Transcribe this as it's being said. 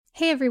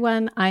Hey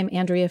everyone, I'm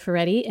Andrea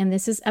Ferretti, and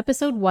this is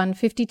episode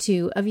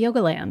 152 of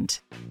Yogaland.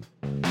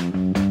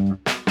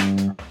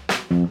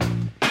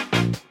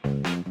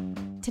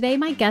 Today,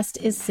 my guest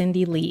is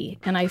Cindy Lee,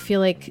 and I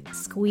feel like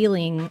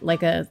squealing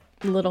like a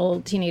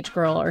little teenage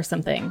girl or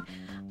something.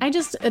 I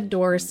just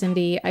adore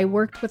Cindy. I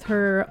worked with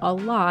her a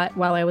lot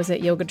while I was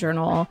at Yoga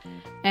Journal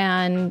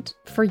and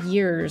for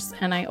years,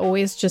 and I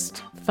always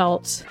just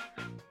felt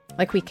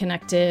like we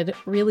connected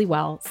really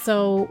well.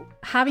 So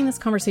having this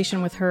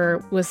conversation with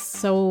her was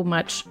so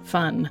much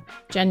fun,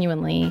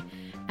 genuinely.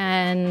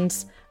 And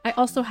I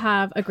also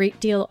have a great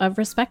deal of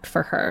respect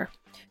for her.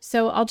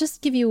 So I'll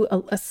just give you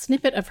a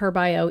snippet of her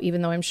bio,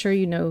 even though I'm sure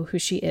you know who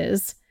she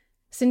is.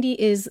 Cindy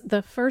is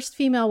the first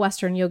female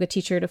Western yoga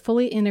teacher to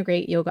fully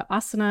integrate yoga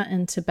asana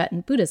and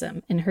Tibetan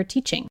Buddhism in her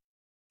teaching.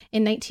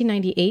 In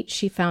 1998,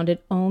 she founded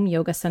Om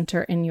Yoga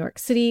Center in New York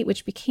City,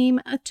 which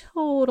became a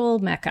total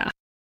mecca.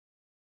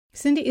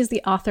 Cindy is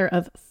the author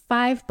of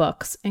 5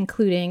 books,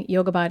 including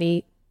Yoga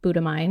Body, Buddha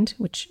Mind,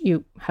 which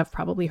you have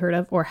probably heard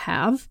of or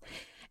have,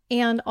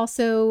 and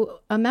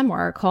also a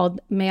memoir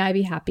called May I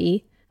Be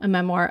Happy, a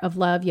memoir of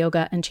love,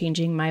 yoga, and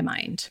changing my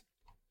mind.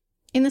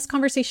 In this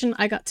conversation,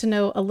 I got to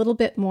know a little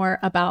bit more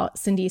about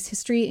Cindy's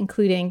history,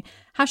 including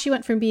how she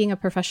went from being a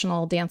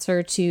professional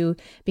dancer to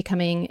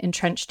becoming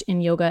entrenched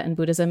in yoga and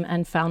Buddhism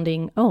and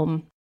founding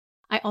Om.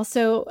 I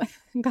also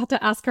got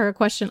to ask her a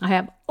question I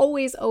have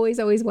always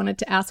wanted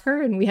to ask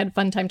her, and we had a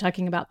fun time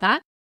talking about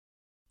that.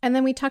 And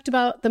then we talked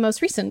about the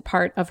most recent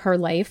part of her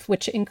life,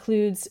 which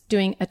includes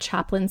doing a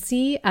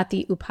chaplaincy at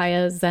the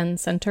Upaya Zen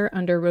Center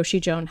under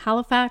Roshi Joan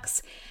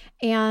Halifax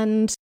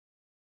and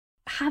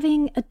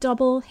having a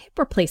double hip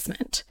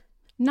replacement.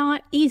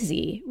 Not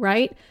easy,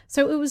 right?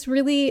 So it was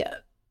really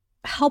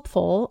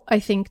helpful,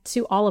 I think,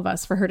 to all of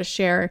us for her to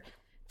share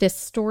this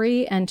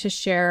story and to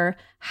share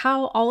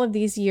how all of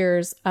these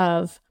years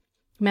of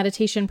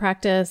meditation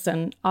practice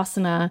and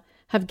asana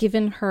have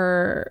given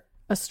her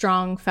a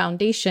strong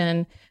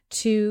foundation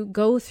to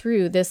go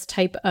through this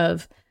type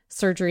of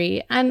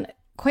surgery and,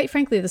 quite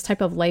frankly, this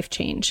type of life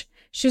change.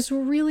 She was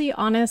really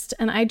honest,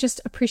 and I just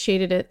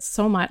appreciated it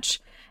so much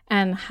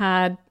and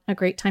had a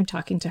great time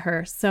talking to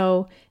her.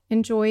 So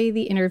enjoy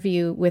the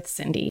interview with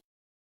Cindy.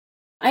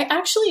 I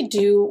actually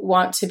do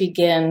want to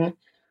begin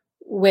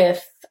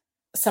with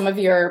some of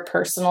your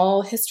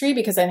personal history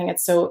because I think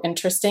it's so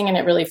interesting and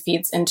it really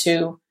feeds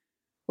into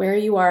where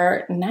you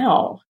are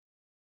now.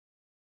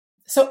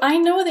 So I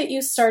know that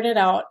you started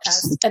out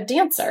as a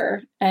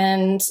dancer,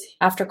 and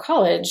after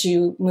college,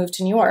 you moved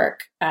to New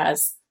York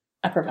as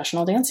a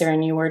professional dancer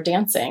and you were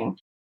dancing.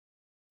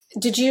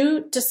 Did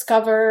you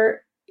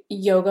discover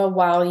yoga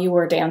while you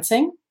were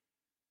dancing?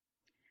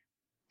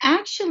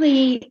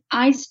 Actually,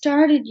 I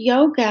started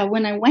yoga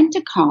when I went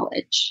to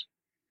college.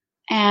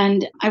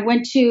 And I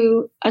went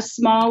to a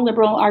small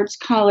liberal arts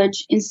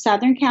college in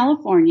Southern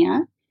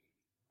California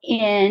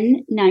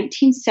in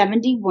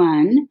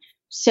 1971.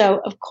 So,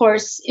 of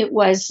course, it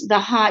was the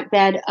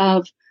hotbed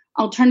of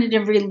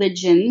alternative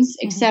religions,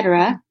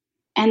 etc.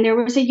 And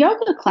there was a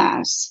yoga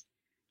class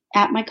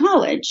at my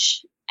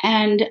college.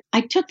 And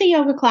I took the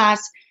yoga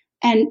class,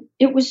 and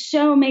it was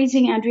so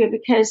amazing, Andrea,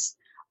 because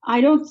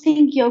I don't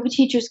think yoga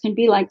teachers can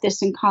be like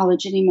this in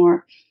college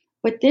anymore.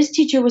 But this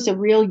teacher was a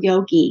real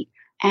yogi.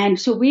 And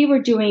so we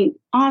were doing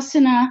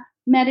asana,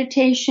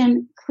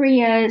 meditation,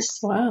 kriyas.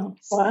 Wow.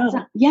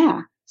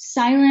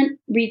 Silent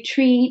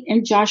retreat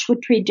in Joshua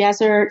Tree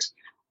Desert,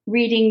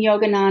 reading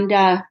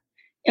Yogananda.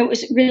 It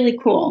was really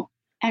cool.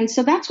 And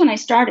so that's when I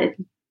started.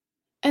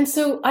 And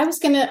so I was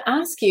going to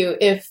ask you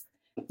if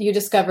you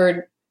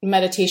discovered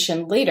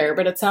meditation later,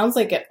 but it sounds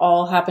like it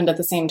all happened at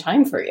the same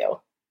time for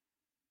you.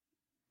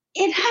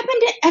 It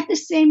happened at the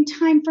same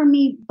time for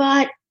me,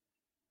 but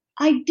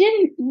I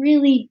didn't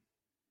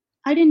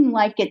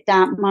like it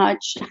that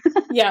much.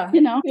 Yeah. You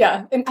know?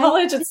 Yeah. In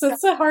college, it's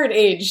a hard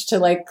age to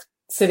like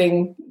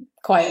sitting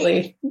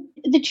quietly.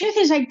 The truth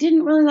is, I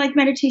didn't really like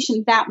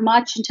meditation that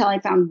much until I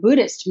found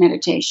Buddhist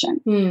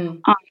meditation.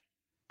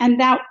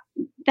 And that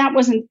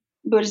wasn't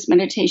Buddhist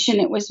meditation.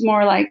 It was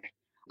more like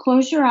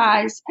close your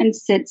eyes and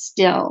sit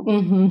still.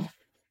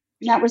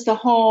 That was the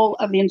whole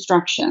of the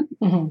instruction.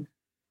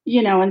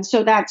 You know, and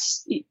so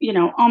that's,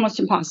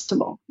 almost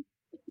impossible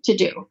to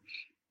do.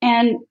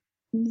 And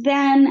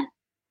then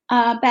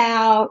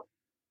about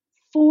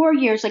 4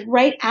 years, like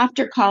right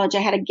after college, I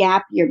had a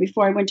gap year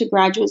before I went to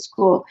graduate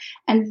school.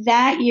 And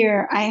that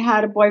year I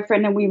had a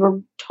boyfriend and we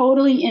were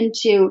totally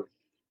into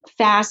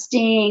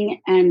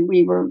fasting and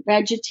we were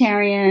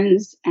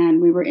vegetarians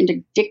and we were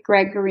into Dick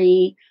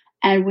Gregory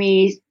and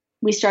we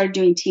started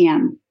doing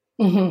TM.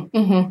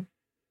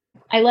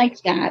 I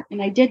liked that.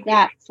 And I did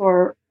that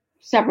for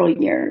several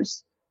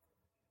years.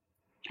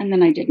 And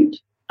then I didn't.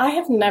 I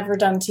have never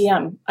done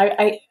TM.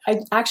 I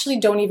actually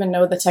don't even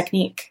know the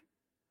technique.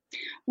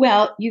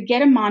 Well, you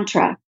get a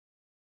mantra.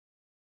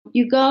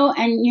 You go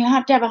and you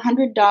have to have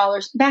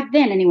 $100. Back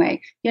then,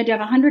 anyway, you had to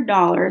have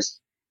 $100.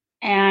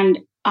 And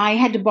I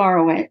had to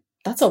borrow it.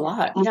 That's a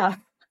lot. Yeah.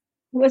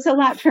 It was a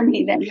lot for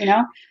me then,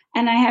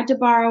 And I had to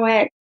borrow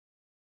it.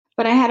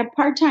 But I had a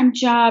part-time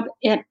job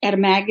at a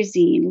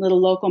magazine, a little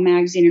local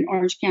magazine in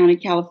Orange County,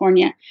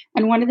 California.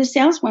 And one of the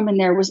saleswomen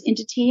there was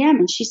into TM.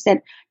 And she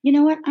said, you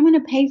know what? I'm going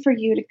to pay for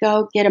you to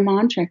go get a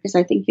mantra because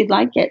I think you'd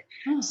like it.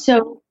 Oh.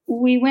 So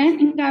we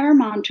went and got our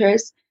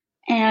mantras.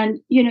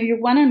 And,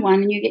 you're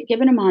one-on-one and you get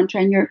given a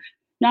mantra and you're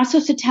not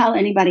supposed to tell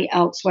anybody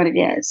else what it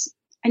is.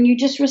 And you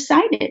just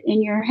recite it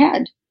in your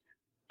head.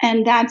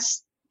 And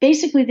that's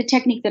basically the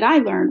technique that I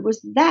learned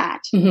was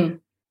that. Mm-hmm.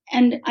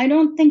 And I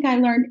don't think I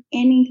learned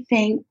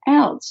anything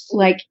else.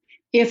 Like,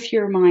 if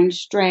your mind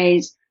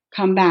strays,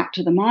 come back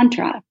to the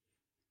mantra.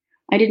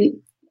 I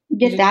didn't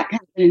get that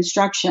kind of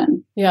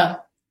instruction. Yeah.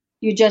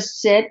 You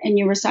just sit and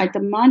you recite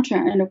the mantra.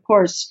 And of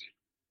course,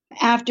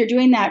 after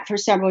doing that for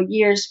several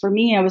years, for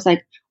me, I was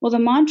like, well, the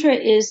mantra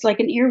is like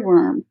an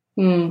earworm.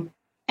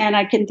 And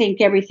I can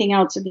think everything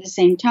else at the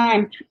same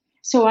time.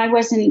 So I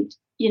wasn't,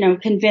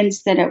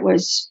 convinced that it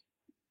was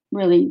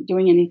really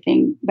doing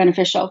anything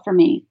beneficial for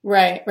me.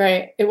 Right.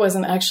 It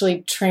wasn't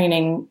actually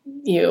training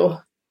you.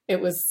 It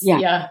was,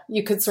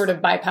 you could sort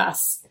of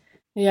bypass.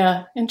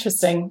 Yeah.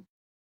 Interesting.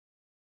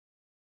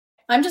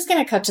 I'm just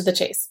going to cut to the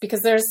chase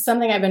because there's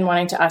something I've been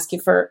wanting to ask you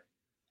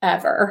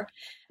forever.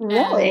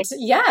 Really? And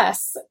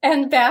yes.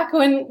 And back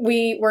when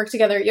we worked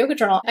together at Yoga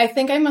Journal, I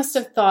think I must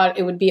have thought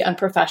it would be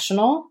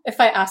unprofessional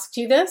if I asked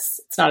you this.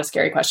 It's not a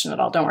scary question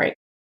at all. Don't worry.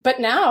 But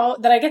now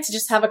that I get to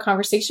just have a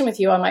conversation with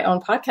you on my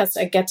own podcast,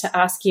 I get to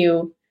ask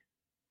you,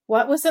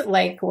 what was it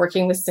like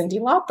working with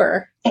Cyndi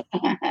Lauper?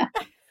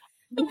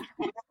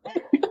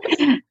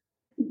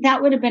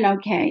 That would have been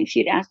okay if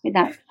you'd asked me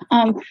that.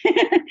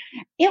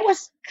 It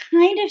was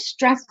kind of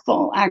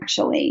stressful,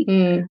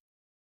 actually,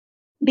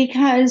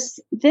 because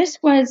this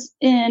was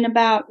in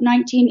about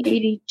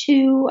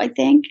 1982, I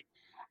think.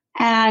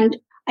 And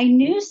I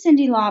knew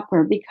Cyndi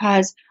Lauper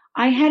because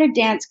I had a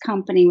dance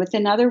company with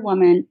another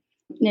woman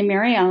named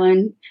Mary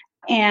Ellen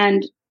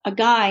and a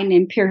guy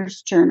named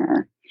Pierce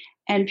Turner.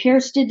 And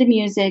Pierce did the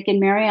music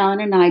and Mary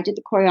Ellen and I did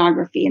the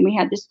choreography. And we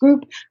had this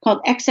group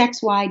called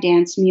XXY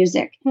Dance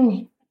Music.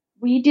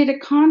 We did a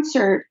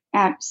concert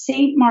at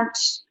St.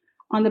 Mark's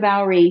on the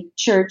Bowery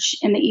Church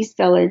in the East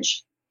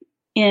Village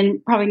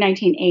in probably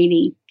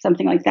 1980,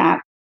 something like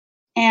that.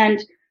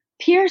 And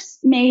Pierce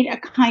made a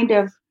kind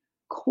of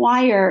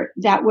choir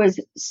that was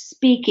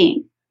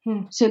speaking.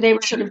 So they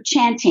were sort of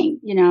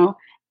chanting,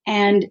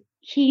 and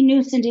he knew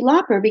Cyndi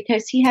Lauper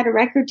because he had a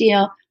record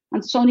deal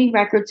on Sony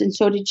Records and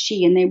so did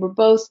she. And they were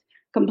both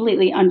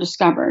completely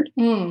undiscovered.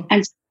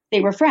 And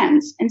they were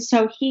friends. And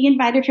so he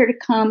invited her to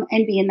come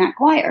and be in that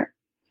choir.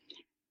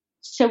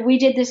 So we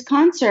did this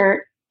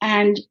concert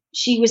and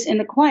she was in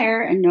the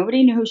choir and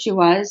nobody knew who she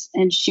was.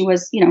 And she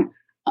was,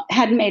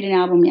 hadn't made an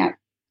album yet.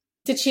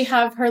 Did she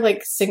have her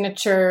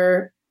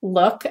signature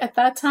look at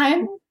that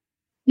time?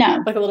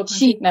 No. Like a little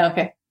punky? No,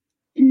 okay.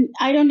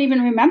 I don't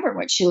even remember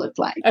what she looked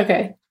like.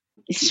 Okay.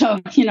 So,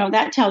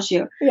 that tells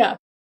you. Yeah.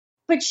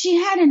 But she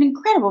had an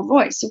incredible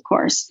voice, of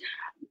course.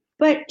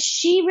 But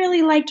she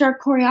really liked our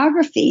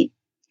choreography.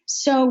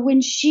 So when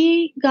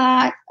she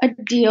got a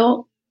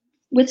deal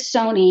with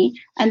Sony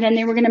and then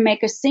they were going to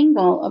make a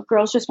single of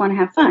Girls Just Want to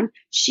Have Fun,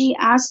 she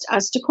asked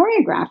us to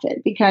choreograph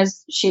it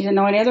because she didn't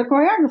know any other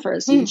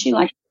choreographers and she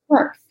liked the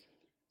work.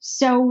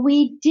 So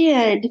we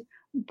did,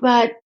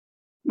 but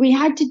we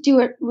had to do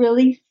it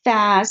really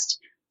fast.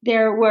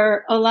 There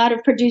were a lot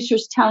of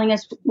producers telling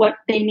us what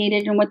they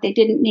needed and what they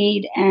didn't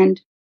need. And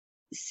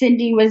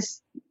Cyndi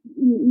was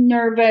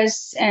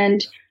nervous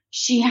and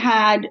she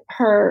had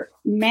her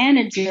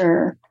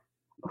manager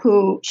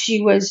who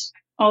she was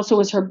also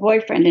was her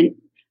boyfriend and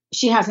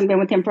she hasn't been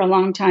with him for a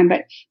long time,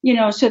 but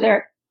so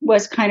there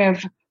was kind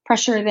of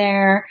pressure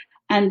there.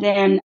 And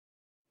then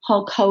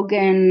Hulk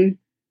Hogan.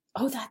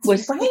 Oh, that's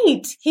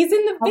right. He's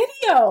in the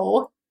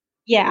video.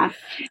 Yeah.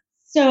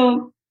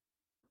 So,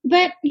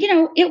 but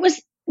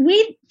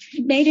we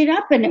made it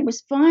up and it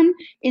was fun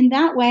in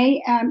that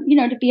way.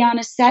 To be on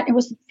a set, it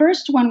was the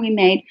first one we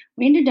made.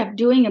 We ended up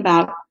doing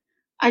about,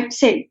 I'd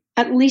say,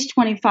 at least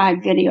 25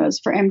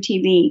 videos for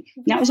MTV.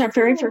 And that was our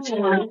very first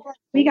one.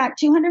 We got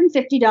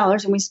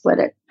 $250 and we split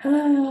it.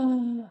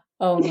 Oh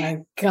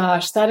my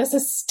gosh, that is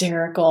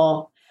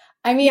hysterical.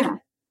 I mean,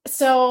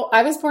 So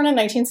I was born in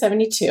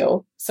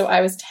 1972. So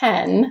I was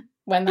 10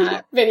 when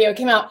that video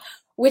came out,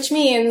 which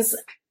means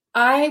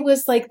I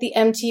was like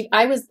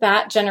I was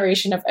that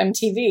generation of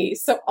MTV.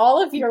 So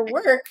all of your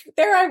work,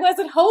 there I was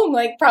at home,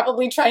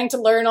 probably trying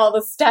to learn all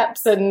the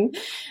steps and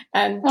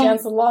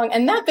dance along.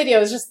 And that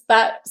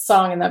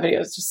song in that video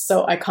is just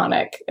so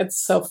iconic.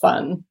 It's so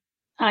fun.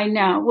 I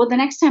know. Well, the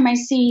next time I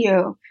see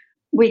you,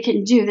 we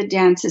can do the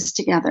dances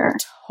together.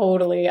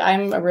 Totally.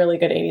 I'm a really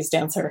good 80s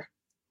dancer.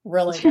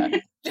 Really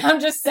good.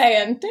 I'm just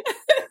saying.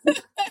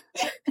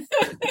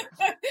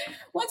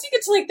 Once you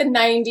get to the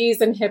 90s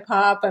and hip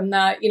hop, I'm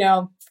not,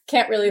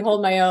 can't really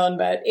hold my own,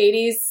 but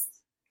 80s,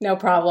 no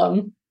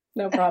problem.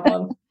 No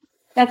problem.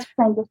 That's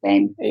kind of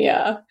thing.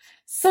 Yeah.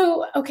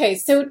 So, okay.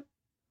 So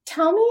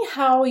tell me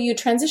how you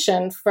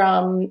transitioned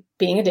from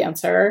being a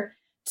dancer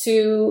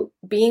to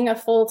being a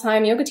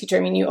full-time yoga teacher.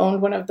 I mean, you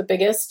owned one of the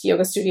biggest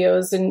yoga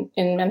studios in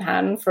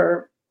Manhattan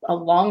for a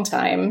long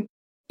time.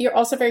 You're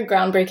also very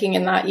groundbreaking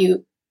in that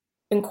you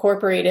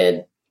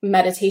incorporated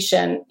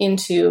meditation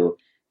into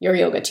your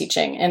yoga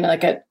teaching in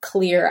like a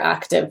clear,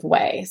 active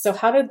way. So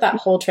how did that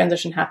whole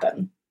transition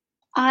happen?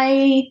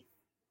 I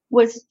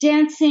was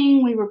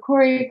dancing. We were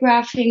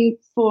choreographing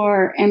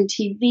for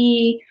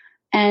MTV.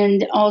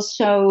 And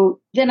also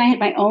then I had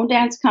my own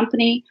dance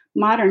company,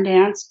 modern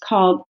dance,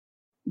 called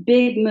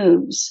Big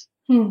Moves,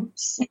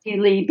 Cindy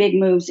Lee Big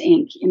Moves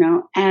Inc.,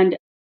 and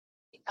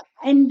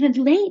in the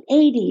late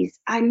 80s,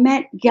 I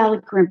met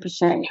Gelek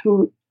Rinpoche,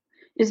 who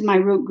is my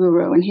root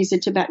guru, and he's a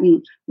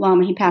Tibetan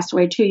Lama. He passed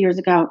away 2 years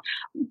ago.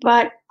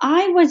 But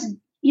I was,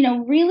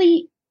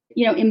 really,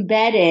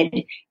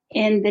 embedded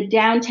in the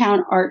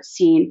downtown art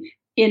scene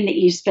in the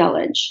East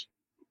Village.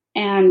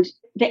 And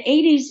the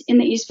 80s in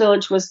the East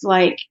Village was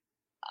like,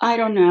 I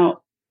don't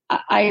know,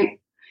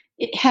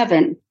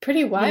 heaven.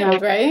 Pretty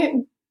wild, right?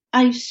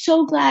 I'm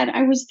so glad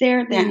I was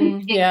there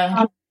then.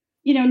 Yeah.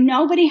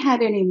 Nobody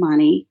had any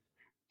money.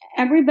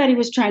 Everybody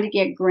was trying to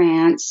get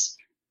grants.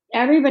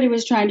 Everybody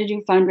was trying to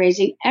do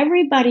fundraising.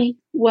 Everybody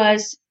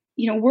was,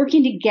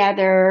 working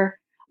together.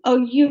 Oh,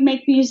 you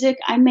make music,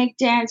 I make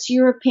dance,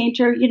 you're a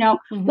painter,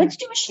 let's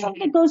do a show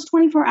that goes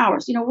 24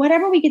 hours.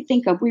 Whatever we could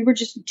think of, we were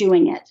just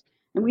doing it.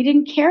 And we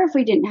didn't care if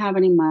we didn't have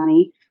any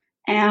money.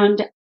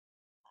 And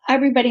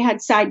everybody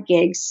had side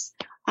gigs.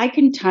 I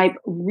can type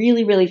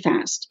really, really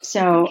fast.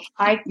 So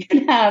I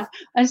can have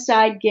a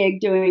side gig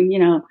doing,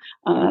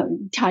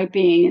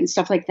 typing and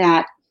stuff like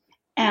that.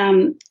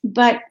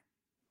 But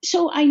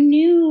so I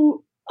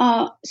knew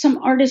some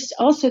artists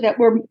also that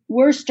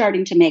were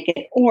starting to make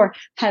it or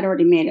had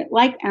already made it,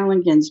 like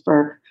Allen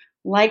Ginsberg,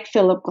 like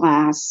Philip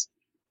Glass.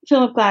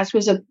 Philip Glass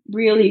was a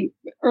really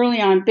early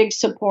on big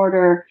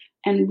supporter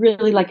and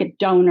really like a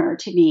donor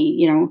to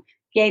me,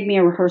 gave me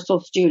a rehearsal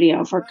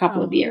studio for a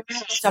couple of years,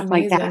 stuff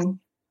like that.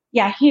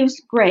 Yeah, he was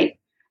great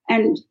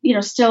and,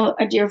 still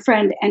a dear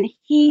friend. And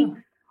he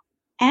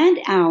and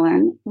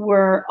Allen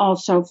were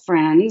also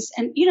friends.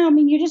 And,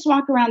 you just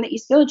walk around the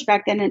East Village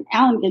back then and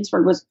Allen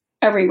Ginsberg was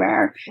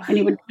everywhere. Wow. And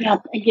he would come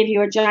up and give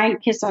you a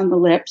giant kiss on the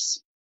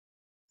lips.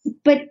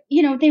 But,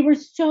 they were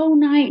so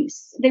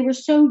nice. They were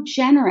so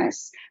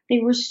generous. They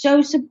were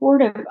so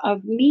supportive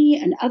of me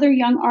and other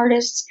young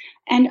artists.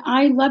 And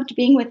I loved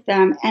being with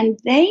them. And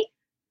they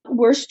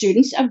were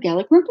students of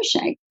Gelek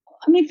Rinpoche.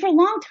 For a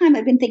long time,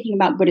 I've been thinking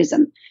about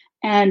Buddhism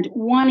and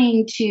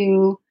wanting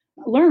to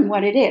learn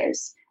what it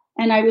is.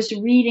 And I was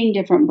reading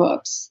different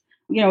books.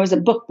 I was a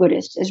book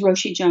Buddhist, as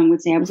Roshi Jung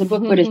would say. I was a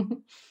book Buddhist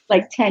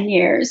like 10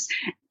 years.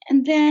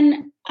 And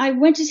then I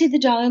went to see the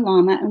Dalai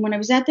Lama. And when I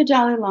was at the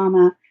Dalai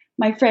Lama,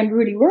 my friend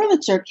Rudy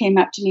Wurlitzer came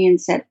up to me and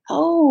said,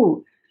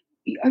 "Oh,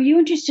 are you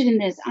interested in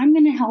this? I'm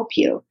going to help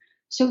you."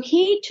 So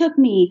he took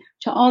me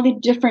to all the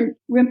different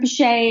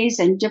Rinpoches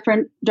and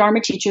different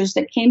Dharma teachers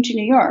that came to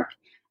New York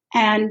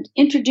and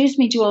introduced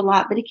me to a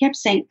lot. But he kept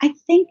saying, "I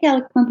think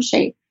Gelek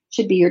Rinpoche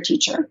should be your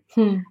teacher."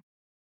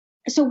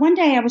 So one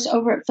day I was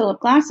over at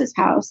Philip Glass's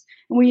house,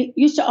 and we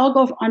used to all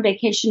go on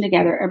vacation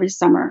together every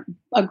summer,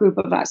 a group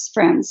of us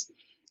friends.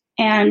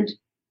 And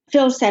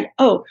Phil said,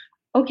 "Oh,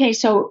 okay,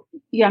 so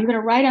I'm going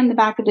to write on the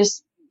back of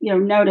this,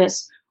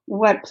 notice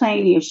what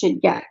plane you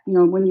should get,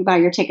 when you buy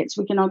your tickets.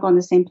 We can all go on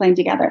the same plane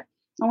together."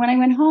 And when I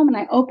went home and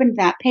I opened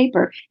that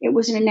paper, it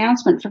was an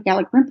announcement for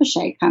Gelek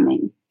Rinpoche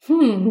coming.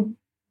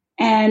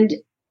 And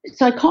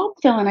so I called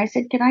Phil and I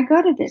said, "Can I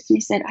go to this?" And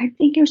he said, "I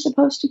think you're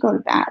supposed to go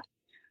to that."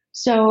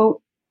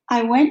 So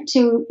I went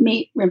to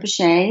meet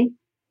Rinpoche,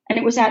 and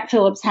it was at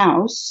Philip's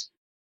house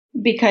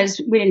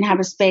because we didn't have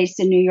a space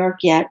in New York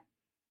yet.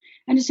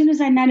 And as soon as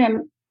I met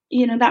him,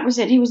 that was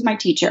it. He was my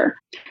teacher.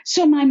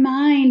 So my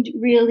mind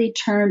really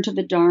turned to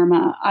the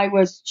Dharma. I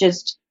was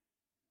just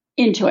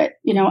into it.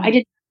 I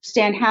didn't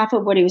understand half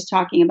of what he was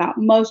talking about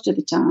most of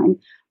the time,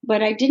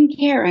 but I didn't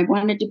care. I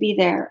wanted to be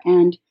there.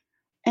 And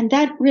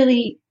that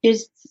really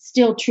is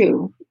still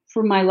true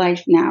for my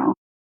life now.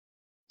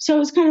 So it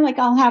was kind of like,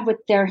 I'll have what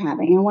they're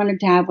having. I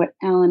wanted to have what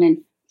Alan and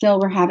Phil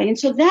were having. And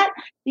so that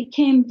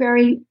became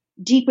very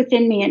deep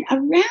within me. And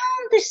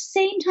around the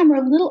same time or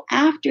a little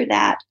after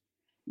that,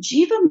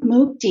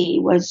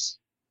 Jivamukti was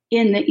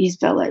in the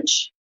East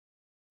Village.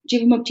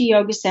 Jivamukti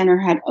Yoga Center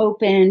had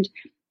opened,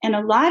 and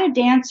a lot of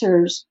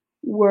dancers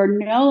were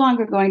no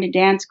longer going to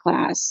dance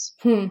class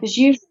because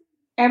usually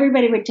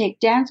everybody would take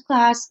dance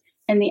class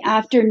in the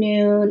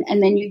afternoon,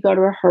 and then you'd go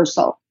to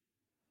rehearsal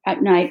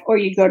at night, or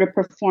you'd go to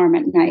perform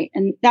at night.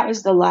 And that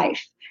was the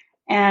life.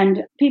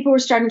 And people were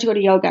starting to go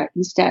to yoga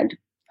instead.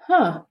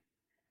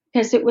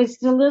 Because it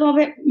was a little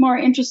bit more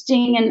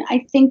interesting. And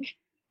I think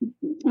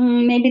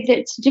maybe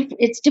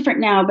it's different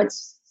now, but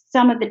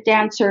some of the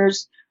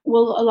dancers, a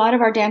lot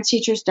of our dance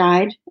teachers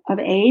died of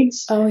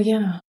AIDS. Oh,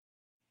 yeah.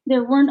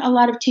 There weren't a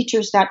lot of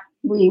teachers that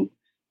we,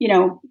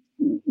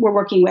 were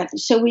working with.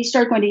 So we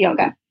started going to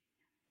yoga.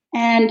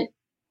 And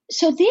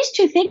so these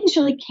two things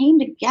really came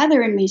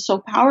together in me so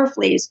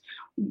powerfully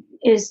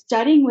is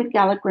studying with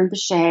Gelek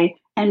Rinpoche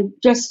and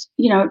just,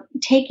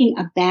 taking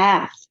a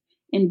bath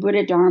in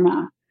Buddha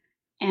Dharma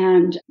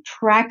and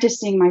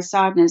practicing my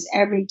sadhanas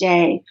every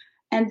day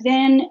and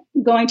then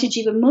going to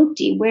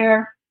Jivamukti,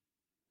 where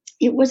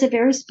it was a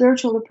very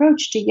spiritual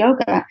approach to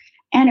yoga.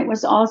 And it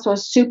was also a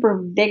super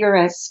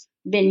vigorous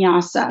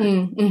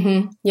vinyasa.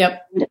 Mm-hmm.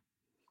 Yep. And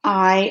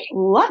I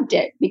loved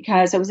it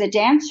because I was a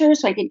dancer,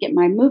 so I could get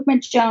my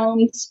movement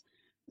zones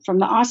from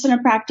the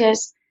asana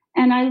practice.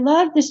 And I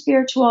loved the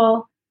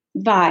spiritual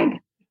vibe,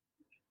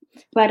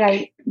 but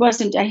I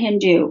wasn't a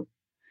Hindu.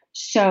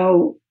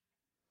 So,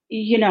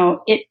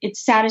 it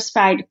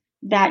satisfied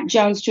that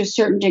Jones to a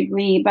certain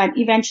degree, but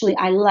eventually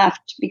I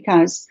left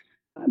because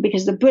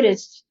the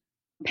Buddhist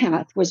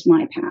path was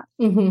my path.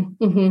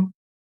 Mm-hmm. Mm-hmm.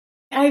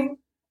 I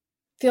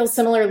feel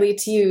similarly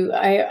to you.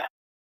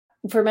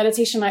 For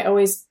meditation, I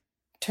always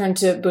turn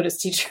to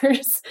Buddhist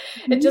teachers.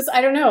 Mm-hmm.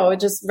 I don't know, it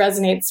just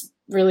resonates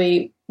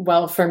really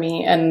well for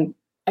me. And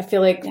I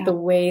feel like the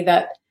way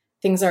that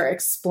things are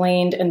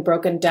explained and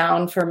broken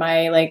down for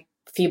my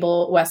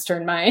feeble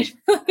Western mind,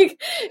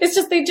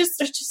 they're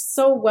just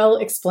so well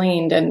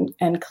explained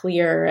and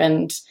clear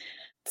and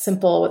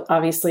simple,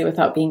 obviously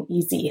without being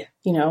easy.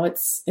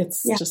 It's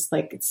just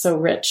it's so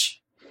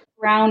rich.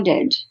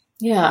 Grounded.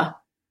 Yeah.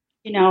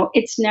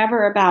 It's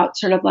never about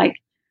sort of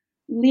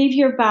leave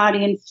your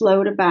body and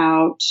float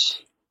about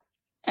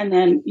and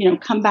then,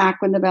 come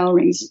back when the bell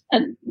rings.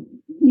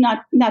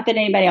 Not that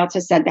anybody else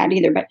has said that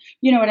either, but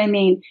you know what I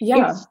mean?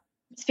 Yeah.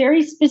 It's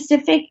very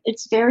specific.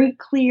 It's very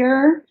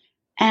clear.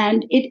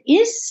 And it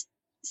is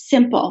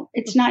simple.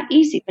 It's not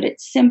easy, but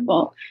it's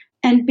simple.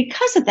 And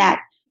because of that,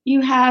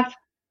 you have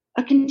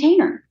a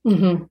container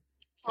for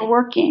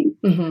working.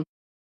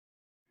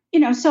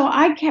 Mm-hmm. So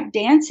I kept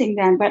dancing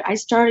then, but I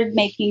started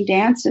making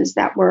dances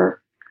that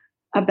were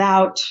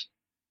about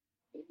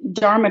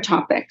Dharma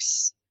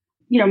topics.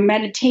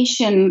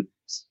 Meditation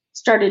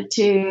started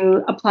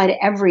to apply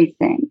to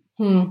everything,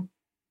 and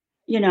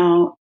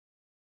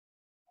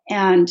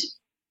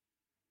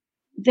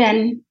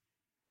then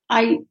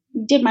I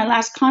did my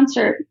last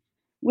concert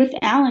with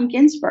Allen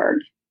Ginsberg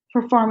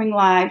performing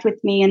live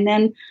with me. And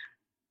then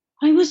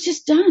I was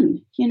just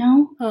done,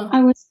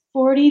 I was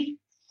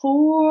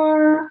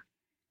 44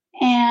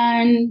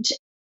 and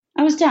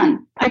I was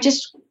done.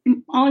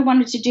 All I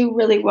wanted to do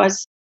really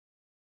was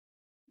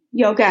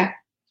yoga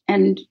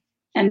and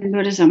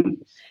Buddhism.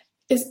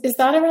 Is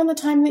that around the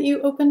time that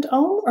you opened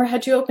Om, or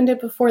had you opened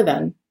it before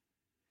then?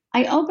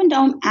 I opened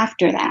Om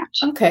after that.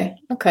 Okay.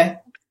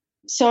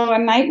 So I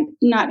might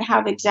not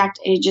have exact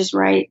ages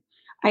right.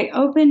 I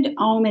opened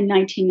Om in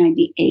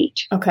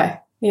 1998. Okay.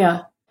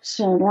 Yeah.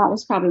 So that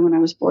was probably when I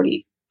was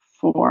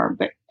 44.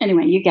 But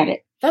anyway, you get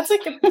it. That's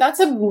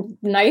a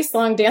nice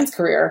long dance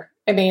career.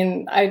 I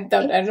mean, I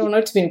don't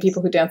know too many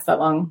people who dance that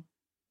long.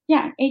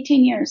 Yeah,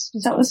 18 years.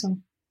 That's so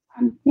awesome.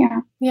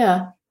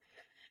 Yeah.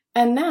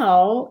 And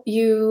now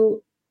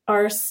you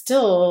are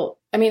still,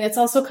 it's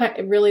also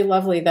really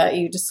lovely that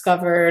you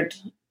discovered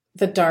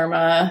the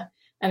Dharma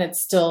and it's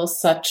still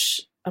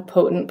such a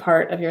potent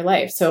part of your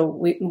life. So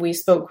we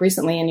spoke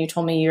recently and you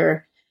told me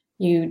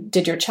you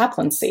did your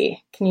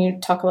chaplaincy. Can you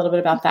talk a little bit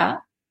about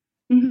that?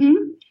 Mm-hmm.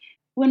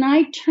 When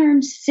I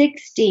turned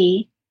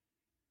 60,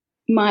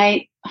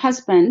 my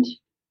husband,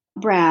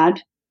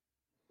 Brad,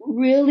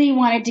 really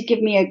wanted to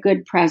give me a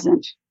good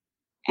present.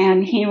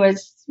 And he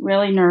was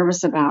really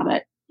nervous about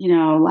it.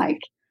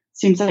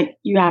 Seems like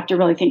you have to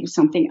really think of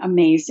something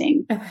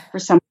amazing for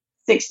some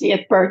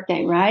 60th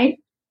birthday, right?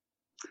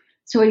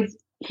 So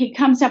he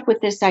comes up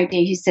with this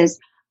idea. He says,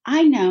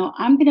 I know,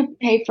 I'm going to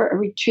pay for a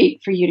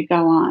retreat for you to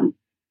go on.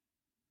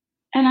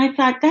 And I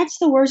thought, that's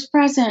the worst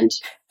present.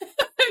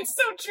 It's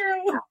so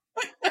true.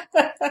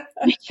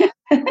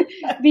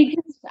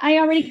 Because I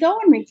already go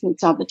on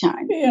retreats all the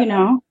time,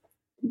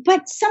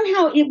 But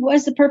somehow it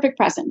was the perfect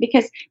present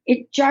because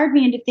it jarred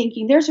me into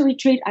thinking there's a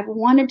retreat I've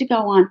wanted to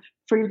go on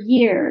for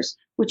years,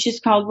 which is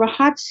called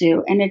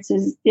Rohatsu. And it's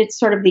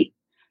sort of the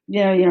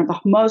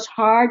most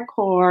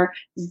hardcore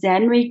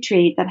Zen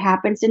retreat that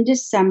happens in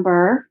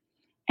December.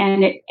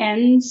 And it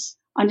ends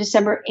on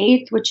December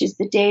 8th, which is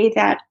the day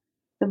that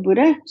the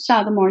Buddha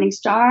saw the morning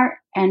star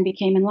and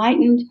became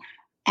enlightened.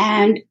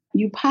 And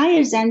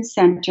Upaya Zen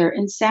Center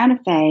in Santa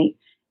Fe,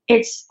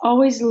 it's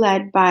always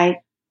led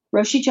by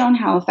Roshi Joan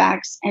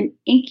Halifax and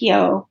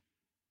Inkyo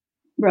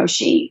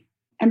Roshi.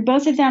 And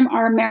both of them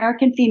are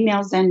American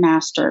female Zen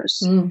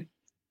masters. Mm.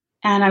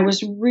 And I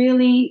was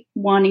really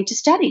wanting to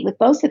study with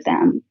both of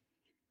them.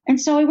 And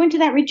so I went to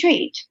that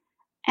retreat.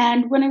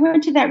 And when I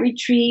went to that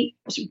retreat,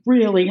 it was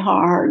really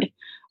hard,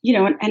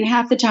 and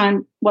half the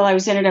time while I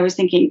was in it, I was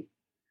thinking,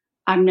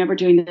 I'm never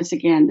doing this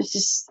again. This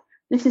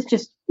is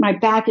just, my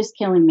back is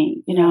killing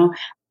me,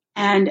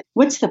 and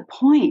what's the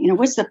point?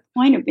 What's the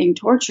point of being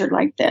tortured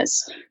like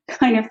this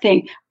kind of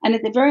thing? And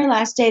at the very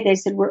last day, they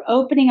said, we're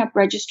opening up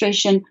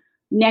registration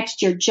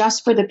next year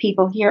just for the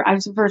people here. I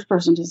was the first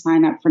person to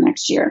sign up for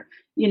next year.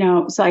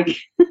 It's like,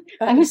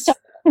 I was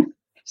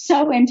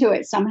so into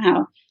it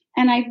somehow.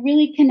 And I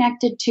really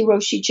connected to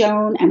Roshi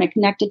Joan and I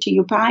connected to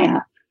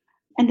Upaya.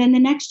 And then the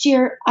next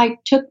year I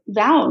took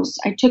vows.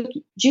 I took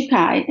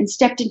Jukai and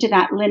stepped into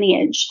that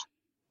lineage.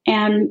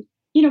 And,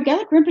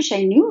 Gelek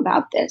Rinpoche knew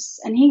about this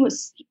and he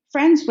was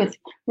friends with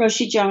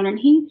Roshi Joan, and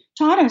he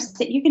taught us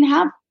that you can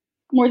have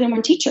more than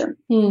one teacher.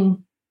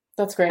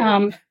 That's great.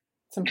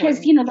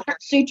 Because, the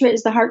Heart Sutra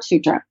is the Heart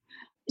Sutra.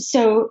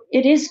 So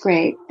it is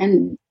great.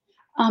 And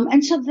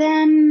so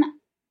then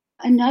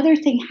another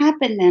thing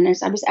happened then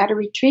as I was at a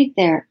retreat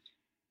there.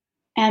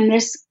 And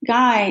this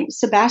guy,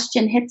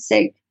 Sebastian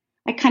Hitzig,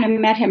 I kind of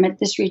met him at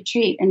this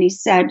retreat, and he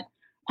said,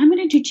 I'm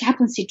going to do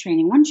chaplaincy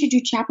training. Why don't you do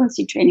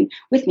chaplaincy training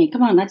with me?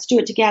 Come on, let's do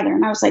it together.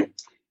 And I was like,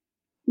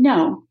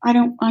 no, I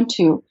don't want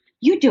to.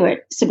 You do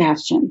it,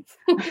 Sebastian.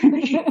 So,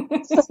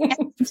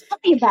 tell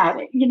me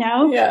about it,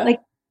 Yeah.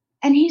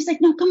 And he's like,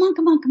 no, come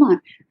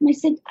on. And I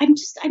said,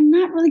 I'm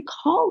not really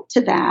called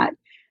to that.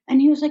 And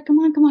he was like, come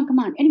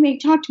on. Anyway, he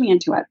talked me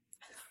into it.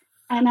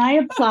 And I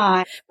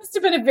applied. Must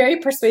have been a very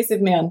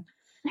persuasive man.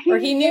 Or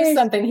he knew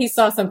something. He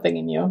saw something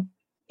in you.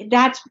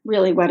 That's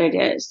really what it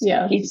is.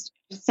 Yeah. He's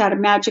had a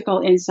magical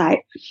insight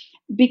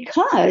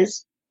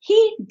because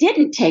he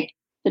didn't take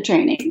the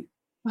training.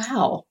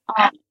 Wow.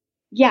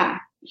 Yeah,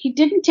 he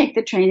didn't take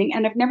the training,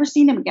 and I've never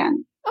seen him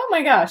again. Oh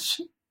my gosh.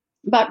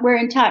 But we're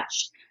in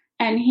touch.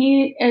 And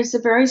he is a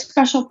very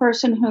special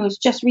person who's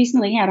just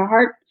recently had a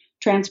heart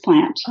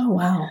transplant. Oh,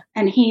 wow.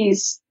 And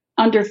he's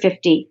under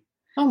 50.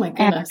 Oh my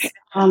goodness.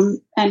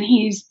 And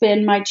he's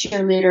been my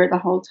cheerleader the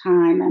whole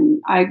time.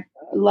 And I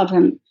love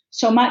him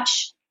so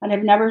much. And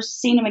I've never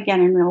seen him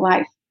again in real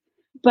life.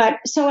 But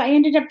so I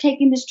ended up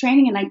taking this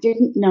training, and I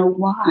didn't know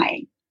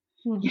why.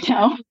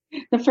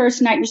 The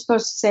first night you're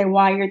supposed to say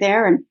why you're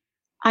there. And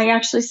I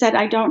actually said,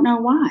 I don't know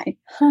why.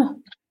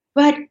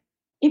 But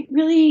it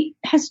really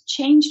has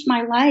changed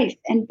my life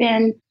and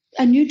been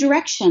a new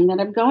direction that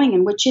I'm going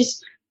in, which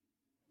is,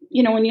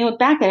 when you look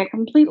back at it,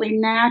 completely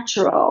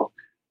natural,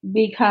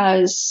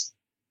 because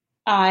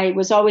I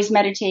was always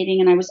meditating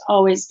and I was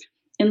always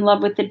in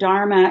love with the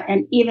Dharma.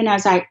 And even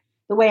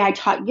the way I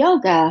taught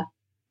yoga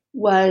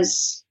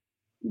was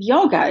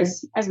yoga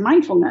as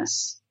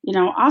mindfulness,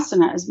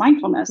 asana is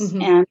mindfulness.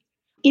 Mm-hmm. And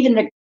even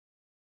the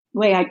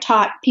way I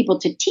taught people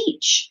to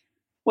teach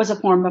was a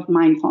form of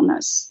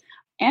mindfulness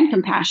and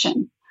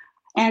compassion.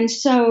 And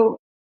so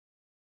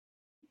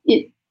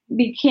it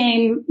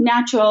became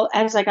natural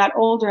as I got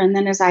older. And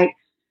then as I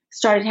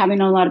started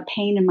having a lot of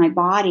pain in my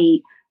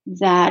body,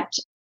 that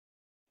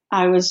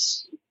I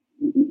was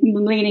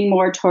leaning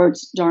more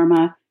towards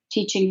Dharma,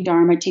 teaching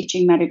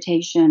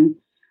meditation,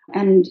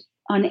 and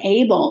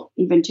unable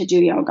even to do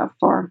yoga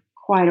for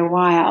quite a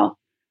while.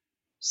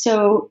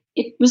 So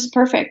it was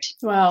perfect.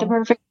 Wow. The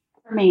perfect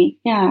for me.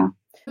 Yeah.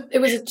 It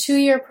was a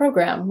 2-year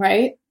program,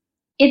 right?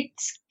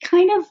 It's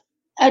kind of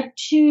a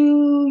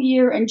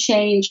 2-year and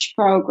change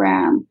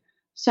program.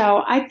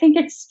 So I think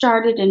it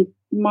started in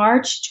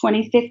March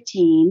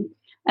 2015,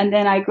 and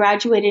then I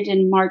graduated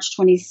in March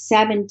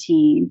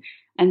 2017.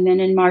 And then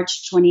in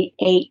March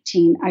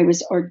 2018, I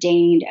was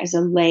ordained as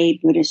a lay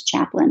Buddhist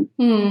chaplain.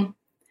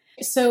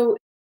 So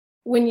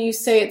when you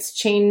say it's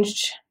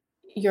changed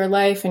your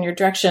life and your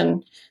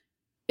direction,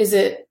 is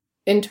it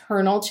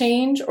internal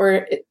change,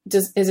 or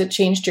is it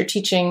changed your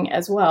teaching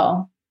as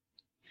well?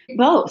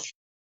 Both.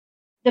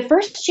 The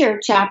first year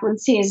of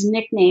chaplaincy is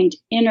nicknamed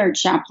inner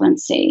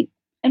chaplaincy.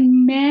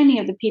 And many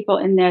of the people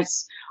in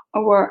this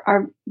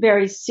are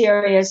very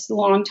serious,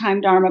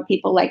 longtime Dharma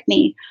people like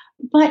me.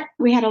 But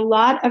we had a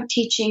lot of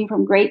teaching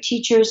from great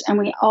teachers. And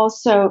we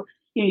also,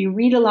 you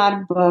read a lot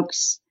of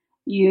books,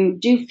 you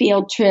do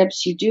field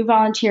trips, you do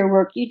volunteer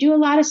work, you do a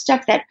lot of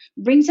stuff that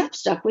brings up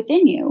stuff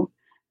within you.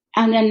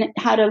 And then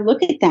how to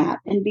look at that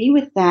and be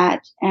with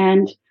that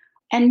and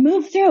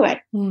move through it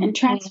and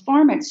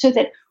transform it, so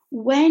that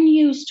when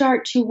you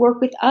start to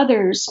work with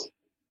others,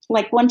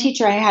 like one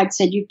teacher I had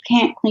said, you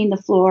can't clean the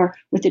floor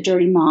with a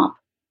dirty mop.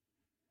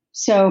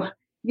 So,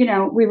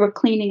 we were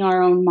cleaning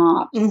our own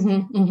mops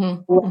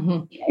in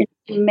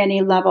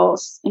many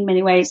levels, in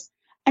many ways.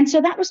 And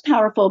so that was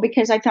powerful,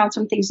 because I found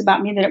some things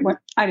about me that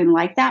I didn't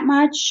like that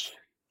much.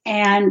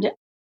 And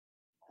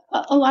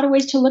a lot of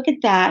ways to look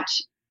at that,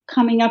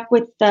 coming up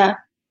with the,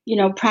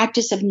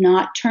 practice of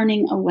not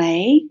turning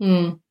away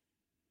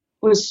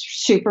was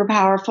super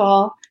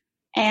powerful.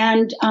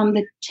 And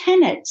the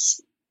tenets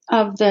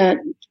of the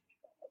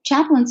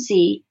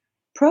chaplaincy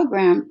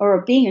program,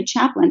 or being a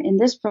chaplain in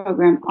this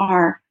program,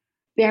 are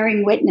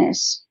bearing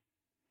witness.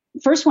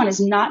 First one is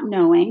not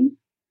knowing,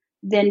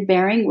 then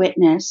bearing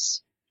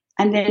witness,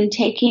 and then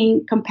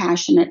taking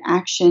compassionate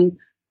action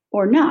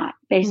or not,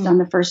 based on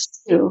the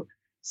first two.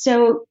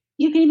 So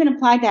you can even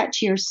apply that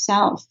to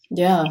yourself.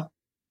 Yeah.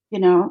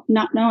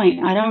 Not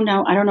knowing. I don't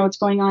know what's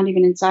going on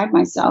even inside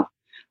myself,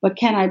 but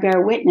can I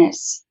bear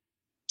witness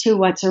to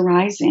what's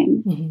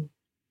arising?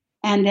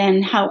 And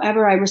then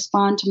however I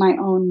respond to my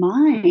own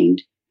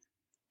mind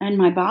and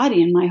my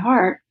body and my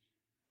heart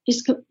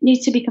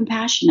needs to be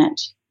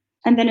compassionate.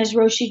 And then, as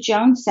Roshi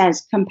Joan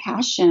says,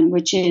 compassion,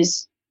 which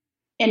is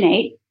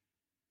innate,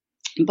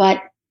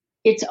 but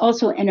it's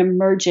also an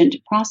emergent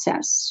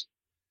process.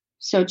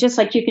 So just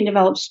like you can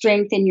develop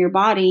strength in your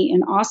body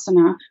in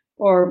asana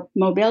or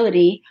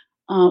mobility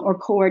or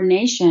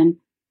coordination,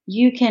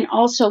 you can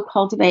also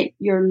cultivate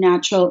your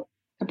natural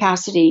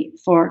capacity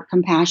for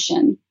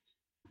compassion.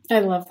 I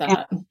love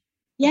that. And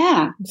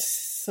yeah.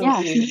 So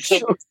yeah. huge.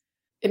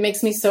 It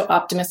makes me so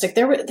optimistic.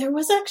 There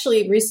was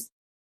actually,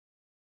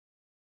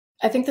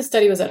 I think the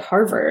study was at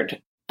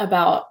Harvard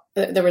about,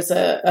 there was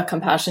a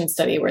compassion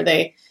study where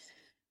they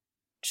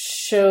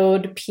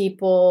showed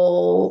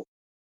people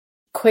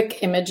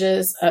quick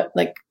images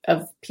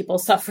of people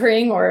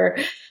suffering or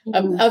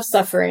of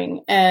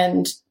suffering,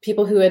 and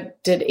people who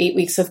did 8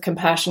 weeks of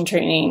compassion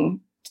training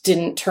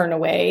didn't turn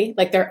away.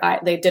 Like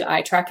they did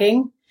eye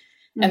tracking,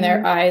 and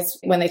their eyes,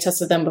 when they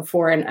tested them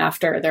before and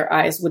after, their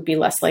eyes would be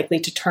less likely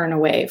to turn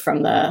away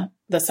from the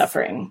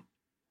suffering.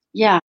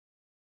 Yeah.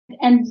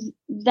 And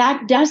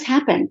that does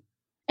happen.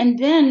 And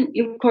then,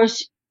 of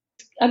course,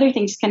 other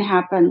things can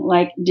happen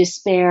like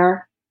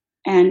despair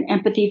and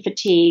empathy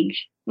fatigue.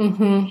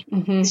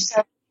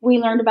 So we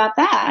learned about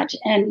that.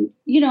 And,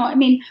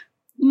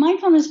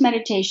 mindfulness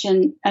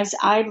meditation, as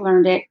I've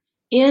learned it,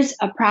 is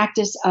a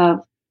practice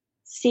of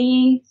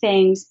seeing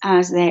things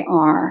as they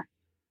are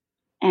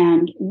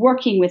and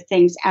working with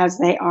things as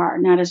they are,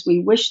 not as we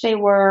wish they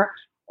were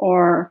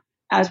or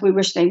as we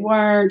wish they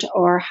weren't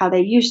or how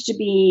they used to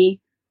be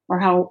or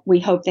how we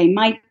hope they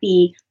might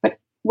be, but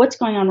what's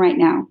going on right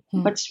now?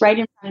 What's right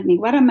in front of me?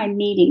 What am I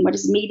meeting? What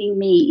is meeting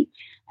me?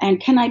 And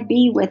can I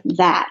be with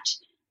that?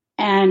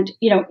 And,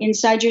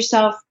 inside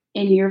yourself,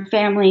 in your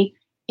family,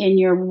 in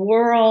your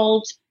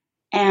world,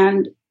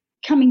 and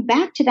coming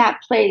back to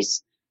that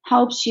place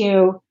helps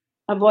you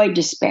avoid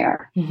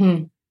despair.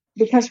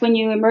 Because when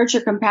you emerge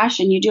your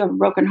compassion, you do have a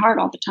broken heart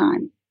all the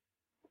time.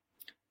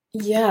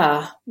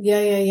 Yeah.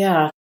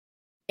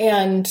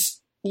 And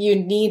you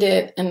need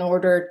it in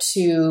order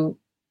to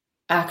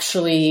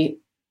actually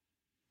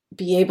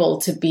be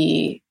able to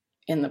be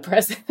in the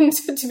present,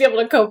 to be able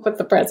to cope with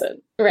the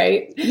present,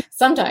 right?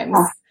 Sometimes.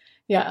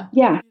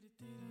 Yeah.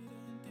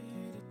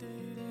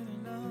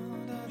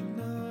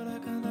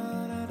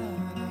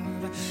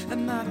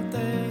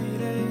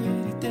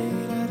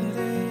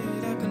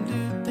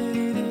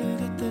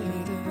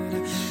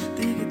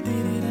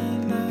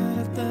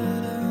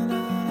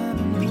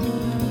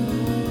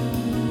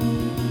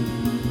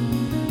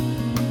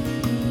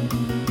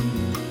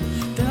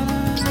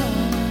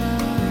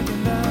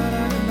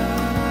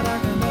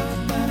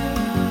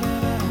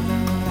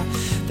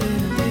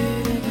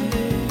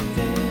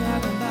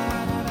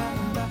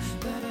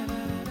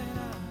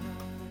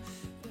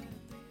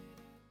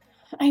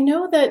 I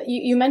know that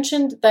you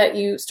mentioned that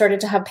you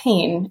started to have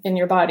pain in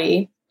your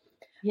body.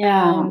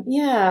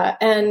 Yeah.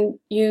 And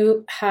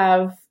you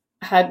have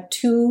had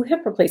 2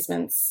 hip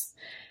replacements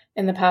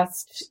in the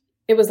past.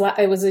 It was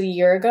a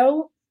year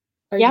ago?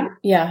 Yep.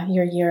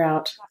 You're a year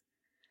out.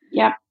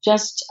 Yep.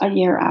 Just a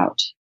year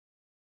out.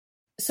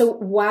 So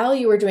while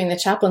you were doing the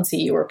chaplaincy,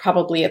 you were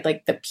probably at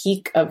like the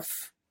peak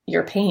of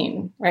your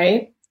pain,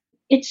 right?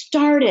 It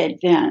started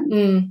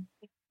then.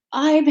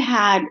 I've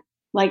had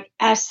like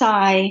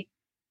SI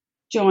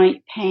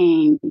joint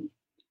pain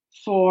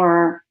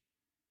for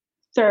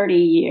 30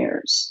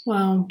 years.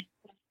 Wow.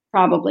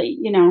 Probably,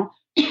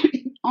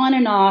 on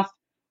and off,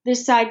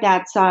 this side,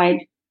 that side,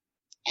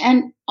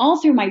 and all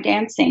through my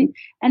dancing,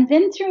 and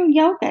then through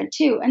yoga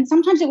too. And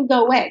sometimes it would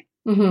go away,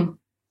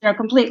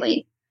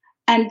 completely.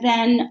 And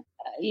then,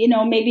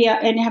 maybe I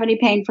didn't have any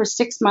pain for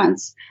 6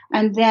 months.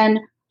 And then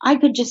I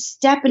could just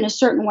step in a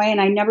certain way,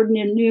 and I never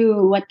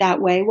knew what that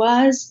way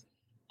was.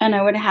 And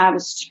I would have a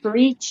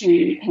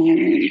screeching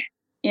pain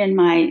in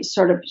my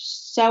sort of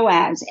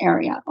psoas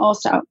area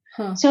also.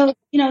 So,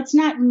 it's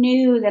not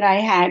new that I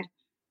had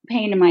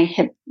pain in my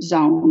hip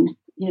zone,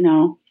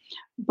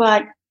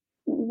 but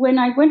when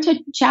I went to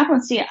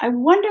chaplaincy, I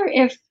wonder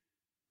if,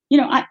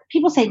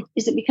 people say,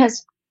 is it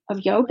because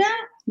of yoga?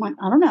 I'm like,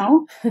 I don't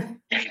know.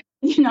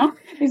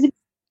 Is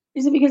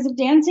it because of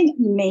dancing?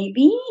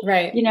 Maybe.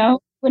 Right.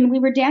 When we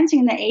were dancing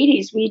in the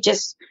 80s, we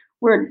just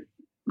were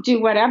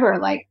do whatever.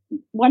 Like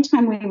one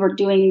time we were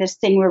doing this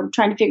thing, we were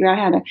trying to figure out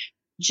how to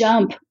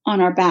jump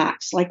on our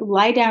backs, like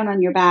lie down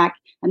on your back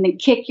and then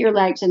kick your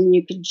legs and then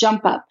you could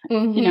jump up,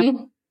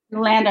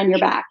 land on your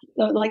back.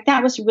 Like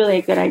that was really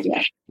a good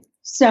idea.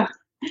 So,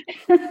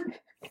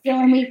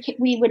 and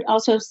we would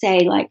also say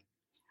like,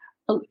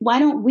 why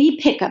don't we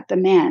pick up the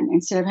men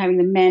instead of having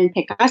the men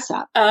pick us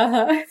up?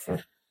 I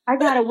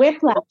got a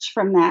whiplash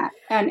from that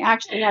and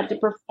actually had to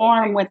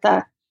perform with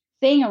a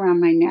thing around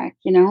my neck,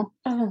 Oh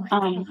my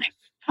God.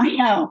 I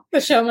know.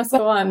 The show must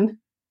go on.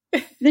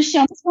 The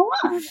show must go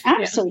on.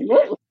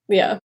 Absolutely.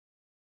 Yeah.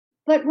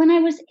 But when I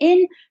was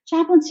in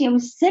chaplaincy, I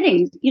was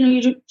sitting,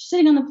 you're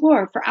sitting on the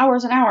floor for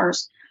hours and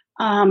hours.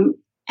 And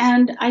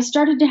I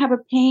started to have a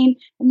pain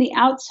in the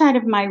outside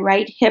of my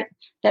right hip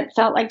that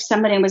felt like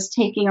somebody was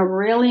taking a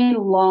really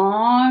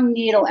long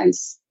needle and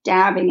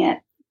stabbing it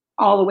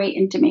all the way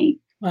into me.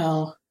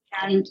 Wow.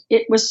 And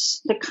it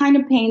was the kind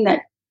of pain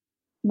that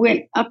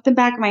went up the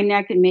back of my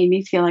neck and made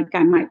me feel like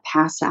I might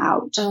pass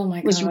out. Oh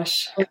my gosh. It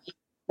was really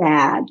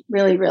bad,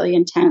 really, really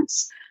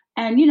intense.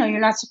 And, you're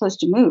not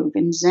supposed to move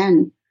in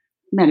Zen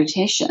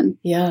meditation.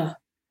 Yeah.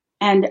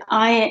 And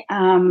I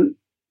am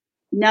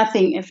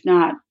nothing if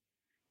not,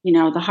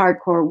 the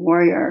hardcore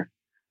warrior.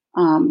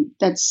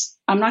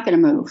 I'm not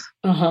going to move.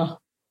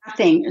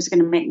 Nothing is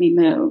going to make me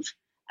move.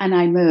 And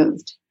I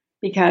moved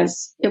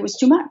because it was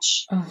too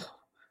much.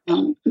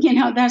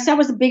 That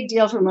was a big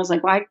deal for me. I was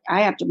like, well,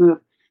 I have to move.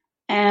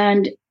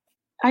 And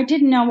I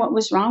didn't know what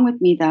was wrong with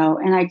me, though.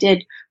 And I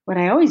did what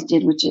I always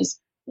did, which is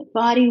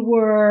body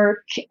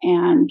work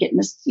and get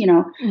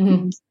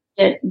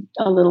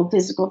a little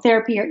physical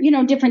therapy or,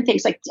 different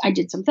things. Like I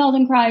did some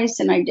Feldenkrais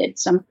and I did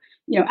some,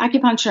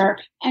 acupuncture,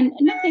 and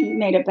nothing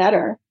made it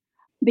better,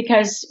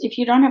 because if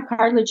you don't have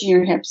cartilage in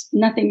your hips,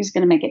 nothing is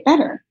going to make it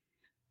better.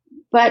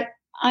 But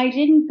I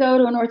didn't go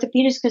to an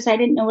orthopedist because I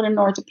didn't know what an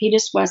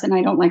orthopedist was, and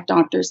I don't like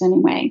doctors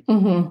anyway.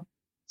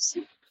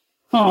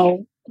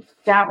 So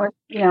that was,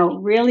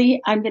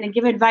 really, I'm going to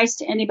give advice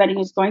to anybody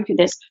who's going through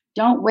this.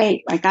 Don't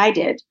wait like I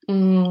did.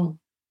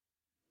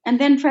 And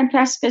then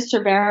Francesca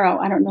Cervero,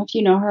 I don't know if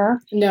you know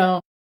her.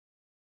 No.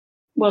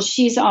 Well,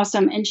 she's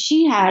awesome. And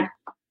she had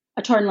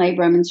a torn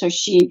labrum. And so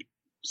she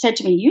said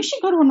to me, you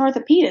should go to an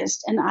orthopedist.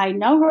 And I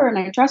know her and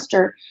I trust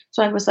her.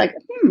 So I was like,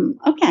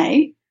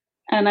 okay.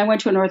 And I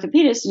went to an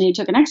orthopedist and he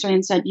took an x-ray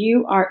and said,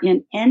 you are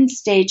in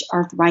end-stage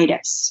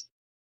arthritis.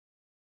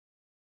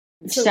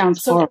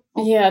 Sounds horrible.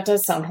 Yeah, it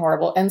does sound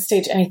horrible.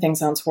 End-stage anything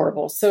sounds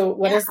horrible. So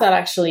what does that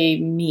actually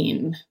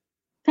mean?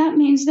 That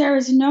means there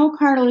is no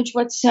cartilage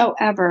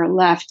whatsoever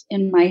left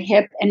in my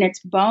hip, and it's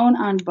bone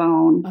on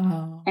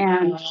bone.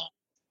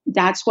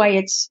 That's why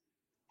it's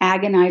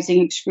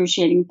agonizing,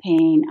 excruciating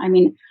pain. I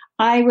mean,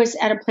 I was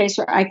at a place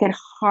where I could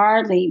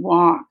hardly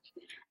walk.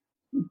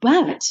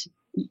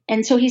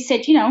 And so he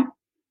said, you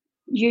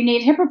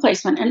need hip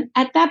replacement. And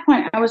at that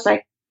point, I was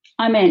like,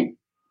 I'm in.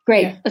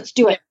 Great, let's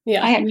do it.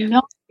 Yeah. I had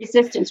no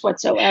resistance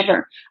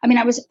whatsoever. I mean,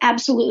 I was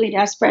absolutely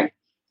desperate.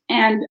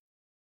 And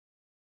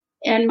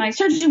my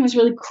surgeon was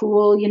really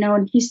cool,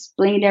 and he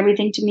explained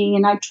everything to me,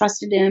 and I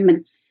trusted him.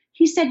 And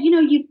he said,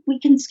 we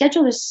can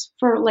schedule this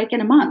for like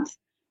in a month,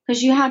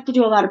 because you have to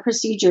do a lot of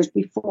procedures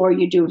before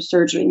you do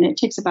surgery, and it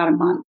takes about a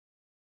month.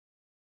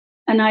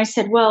 And I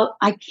said, well,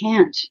 I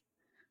can't,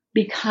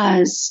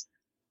 because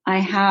I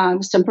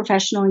have some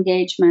professional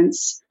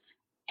engagements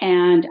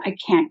and I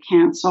can't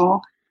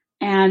cancel.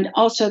 And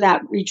also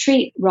that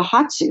retreat,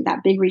 Rohatsu,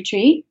 that big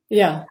retreat,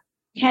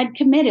 had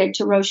committed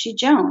to Roshi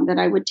Joan that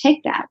I would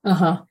take that.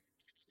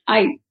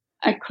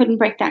 I couldn't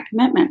break that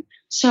commitment.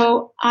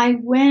 So I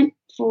went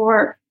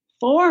for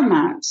 4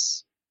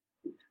 months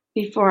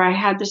before I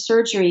had the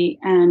surgery.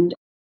 And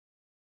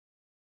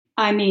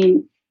I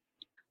mean,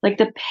 like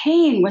the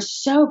pain was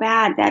so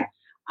bad that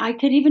I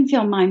could even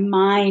feel my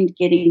mind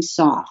getting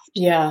soft.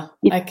 Yeah,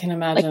 I can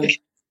imagine.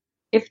 Like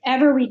if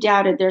ever we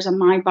doubted there's a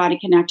mind-body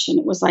connection,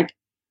 it was like,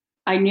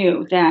 I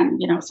knew then,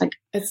 it's like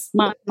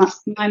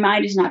my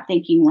mind is not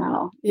thinking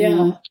well.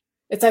 Yeah.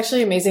 It's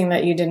actually amazing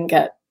that you didn't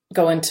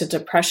go into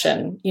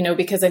depression,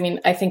 because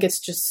I think it's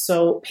just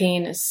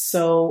pain is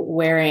so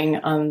wearing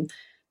on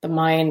the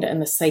mind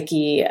and the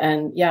psyche.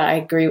 And I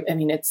agree. I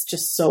mean, it's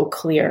just so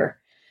clear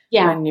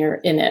when you're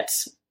in it.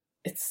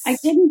 I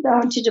didn't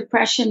go into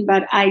depression,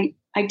 but I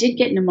did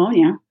get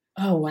pneumonia.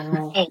 Oh,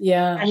 wow.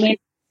 Yeah. I mean,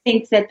 I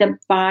think that the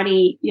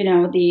body,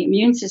 the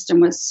immune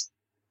system was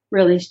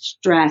really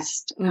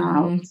stressed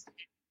out.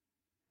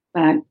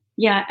 But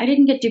I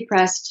didn't get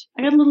depressed.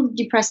 I got a little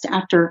depressed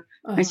after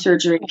my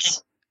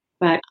surgeries,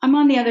 but I'm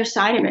on the other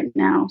side of it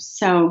now.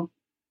 So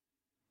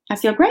I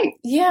feel great.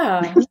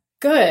 Yeah.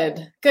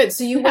 Good.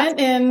 So you went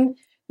in,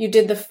 you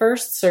did the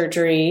first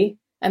surgery,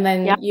 and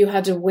then you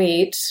had to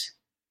wait.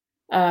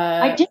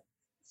 I did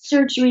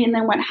surgery, and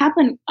then what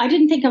happened, I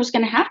didn't think I was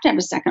going to have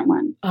a second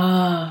one.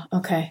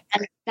 Okay.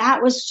 And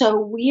that was so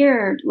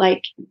weird.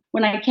 Like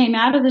when I came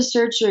out of the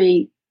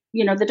surgery,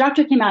 the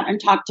doctor came out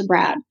and talked to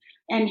Brad,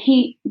 and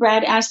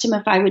Brad asked him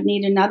if I would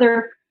need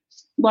another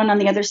one on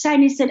the other side.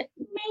 And he said,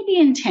 maybe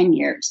in 10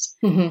 years.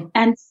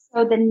 And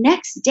so the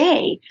next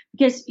day,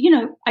 because,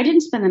 I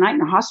didn't spend the night in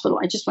the hospital.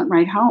 I just went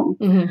right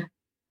home.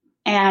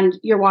 And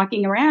you're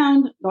walking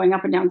around, going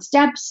up and down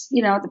steps,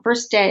 the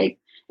first day,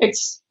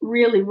 it's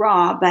really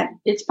raw, but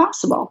it's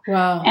possible.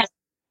 Wow. And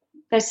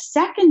the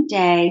second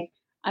day,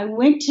 I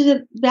went to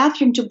the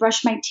bathroom to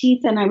brush my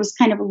teeth, and I was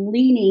kind of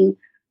leaning,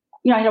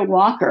 I had a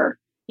walker,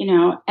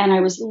 and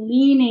I was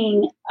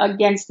leaning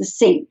against the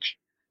sink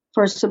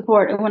for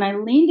support. And when I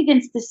leaned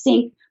against the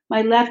sink,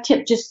 my left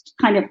hip just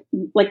kind of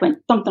like went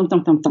thump, thump,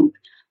 thump, thump, thump.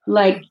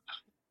 Like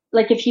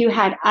if you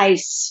had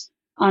ice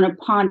on a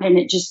pond and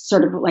it just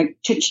sort of like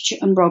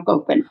and broke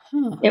open.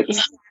 It was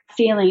that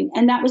feeling.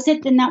 And that was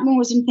it. Then that one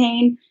was in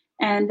pain,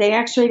 and they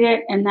x-rayed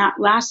it, and that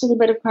last little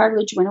bit of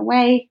cartilage went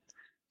away.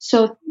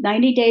 So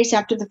 90 days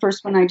after the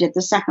first one, I did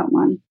the second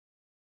one.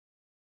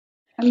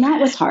 And that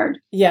was hard.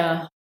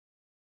 Yeah.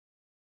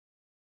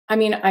 I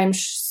mean, I'm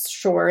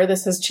sure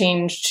this has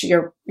changed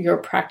your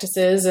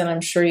practices, and I'm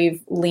sure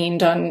you've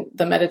leaned on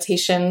the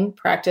meditation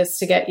practice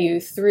to get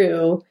you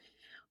through.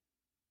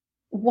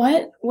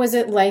 What was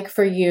it like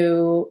for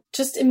you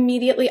just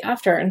immediately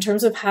after, in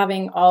terms of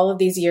having all of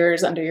these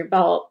years under your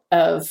belt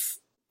of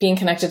being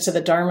connected to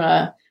the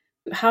Dharma?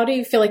 How do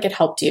you feel like it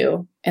helped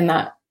you in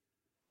that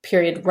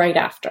period right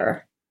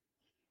after?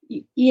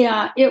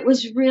 Yeah, it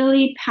was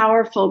really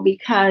powerful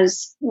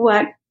because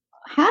what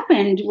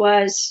happened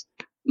was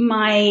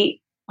my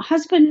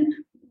husband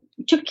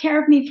took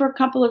care of me for a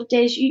couple of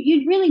days.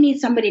 You really need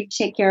somebody to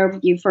take care of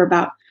you for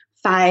about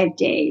 5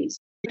 days.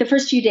 The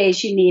first few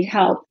days, you need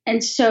help.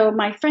 And so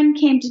my friend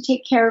came to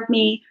take care of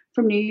me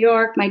from New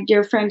York, my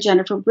dear friend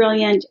Jennifer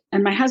Brilliant,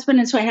 and my husband.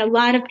 And so I had a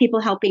lot of people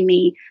helping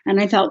me,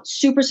 and I felt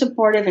super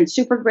supportive and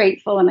super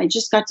grateful. And I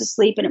just got to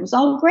sleep, and it was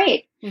all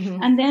great.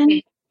 Mm-hmm. And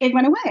then it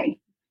went away.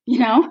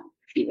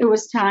 It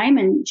was time,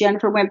 and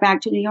Jennifer went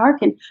back to New York,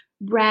 and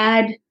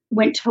Brad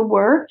went to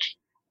work.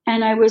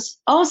 And I was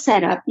all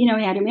set up. He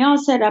had me all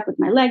set up with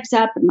my legs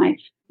up and my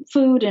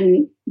food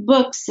and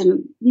books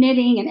and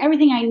knitting and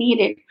everything I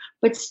needed.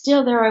 But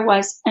still there I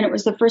was. And it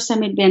was the first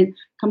time I'd been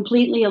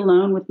completely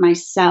alone with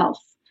myself.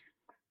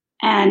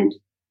 And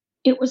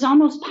it was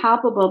almost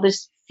palpable,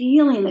 this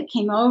feeling that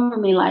came over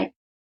me like,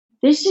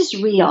 this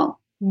is real.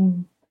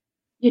 Mm.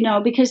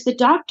 Because the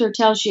doctor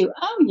tells you,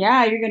 oh,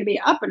 yeah, you're going to be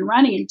up and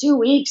running in 2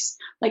 weeks.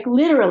 Like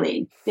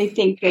literally, they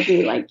think you'll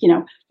be like,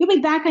 you'll be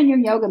back on your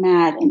yoga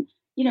mat. And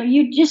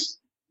you just,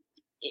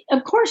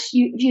 of course,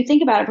 if you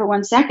think about it for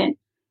 1 second,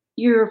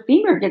 your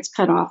finger gets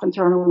cut off and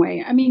thrown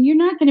away. I mean, you're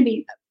not going to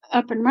be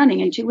up and running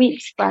in 2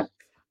 weeks, but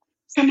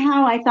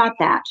somehow I thought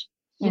that,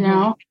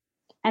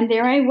 and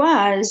there I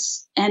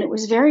was. And it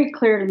was very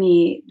clear to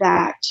me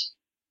that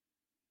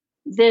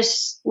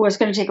this was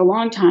going to take a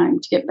long time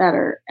to get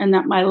better and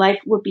that my life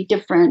would be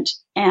different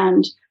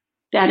and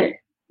that I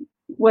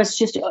was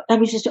just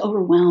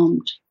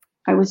overwhelmed.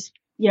 I was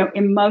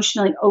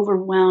emotionally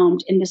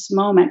overwhelmed in this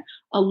moment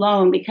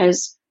alone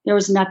because there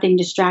was nothing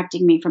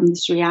distracting me from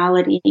this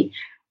reality.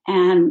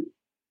 And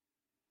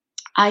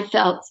I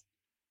felt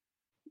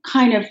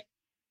kind of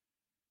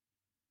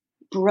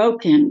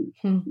broken,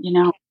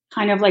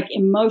 kind of like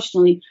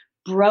emotionally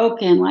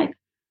broken, like,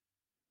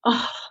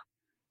 oh,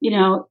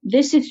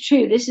 this is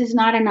true. This is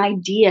not an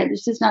idea.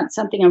 This is not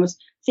something I was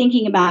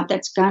thinking about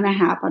that's going to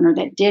happen or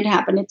that did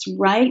happen. It's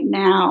right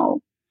now.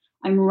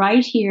 I'm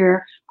right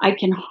here. I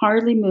can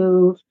hardly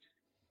move.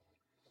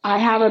 I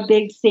have a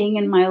big thing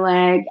in my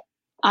leg.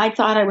 I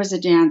thought I was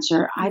a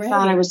dancer. I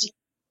thought I was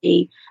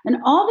and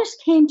all this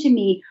came to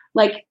me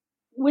like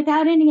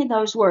without any of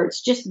those words,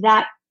 just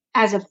that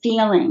as a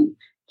feeling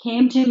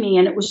came to me,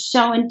 and it was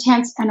so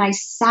intense, and I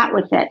sat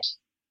with it.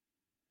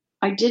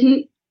 I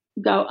didn't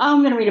go, oh,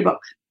 I'm going to read a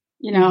book.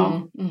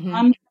 I'm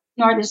going to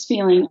ignore this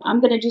feeling. I'm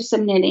going to do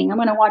some knitting. I'm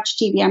going to watch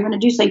TV. I'm going to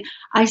do something.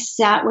 I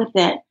sat with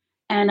it,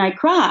 and I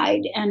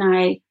cried, and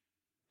I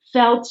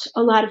felt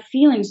a lot of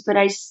feelings, but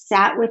I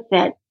sat with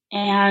it,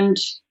 and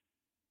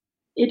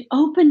it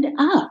opened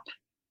up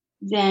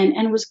then,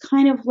 and was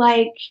kind of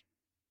like,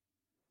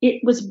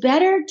 it was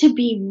better to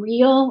be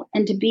real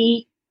and to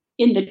be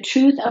in the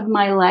truth of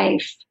my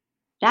life.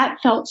 That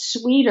felt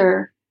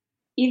sweeter,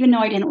 even though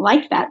I didn't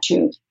like that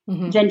truth,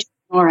 than to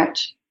ignore it.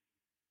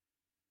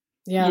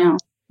 Yeah.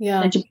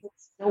 Than to put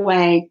it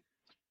away.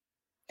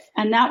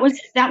 And that was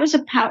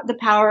the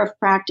power of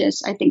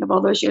practice, I think, of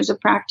all those years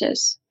of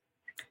practice.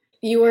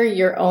 You were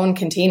your own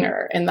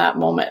container in that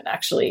moment,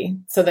 actually,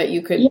 so that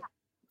you could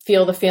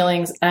feel the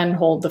feelings and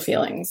hold the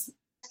feelings.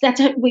 That's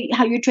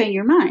how you train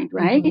your mind,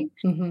 right?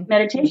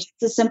 Meditation is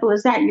as simple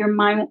as that. Your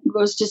mind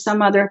goes to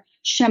some other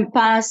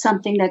shempa,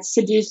 something that's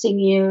seducing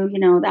you.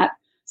 That's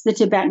the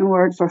Tibetan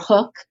word for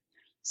hook,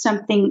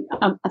 something,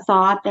 a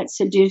thought that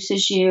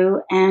seduces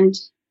you. And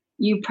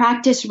you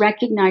practice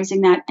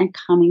recognizing that and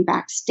coming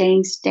back,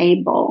 staying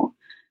stable.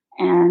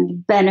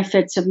 And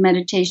benefits of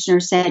meditation are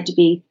said to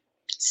be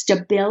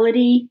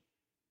stability,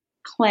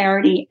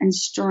 clarity, and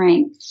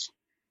strength.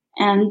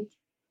 And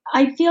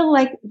I feel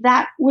like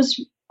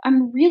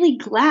I'm really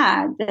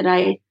glad that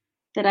I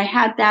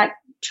had that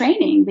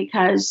training,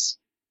 because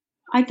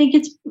I think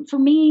it's, for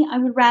me, I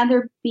would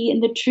rather be in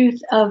the truth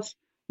of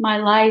my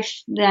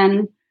life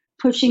than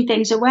pushing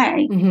things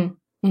away.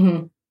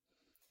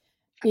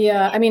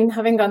 Yeah. I mean,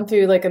 having gone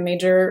through like a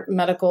major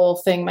medical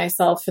thing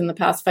myself in the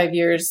past 5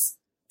 years,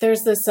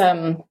 there's this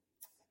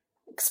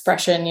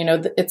expression,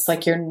 it's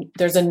like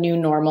there's a new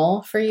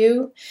normal for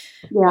you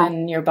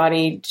when your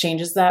body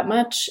changes that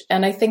much.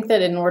 And I think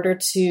that in order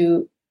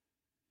to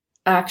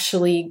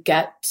actually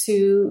get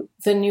to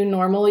the new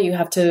normal, you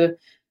have to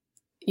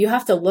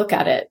look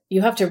at it.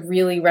 You have to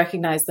really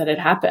recognize that it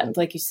happened.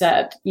 Like you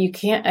said, you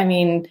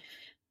can't,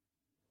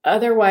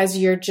 otherwise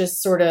you're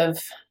just sort of,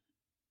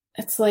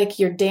 it's like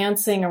you're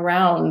dancing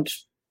around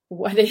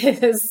what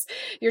is.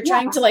 You're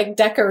trying to like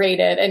decorate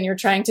it, and you're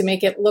trying to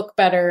make it look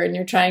better, and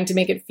you're trying to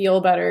make it feel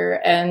better.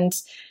 And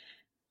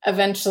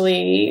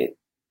eventually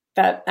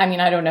I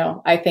don't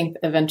know. I think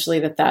eventually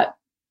that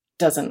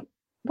doesn't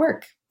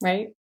work.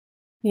 Right.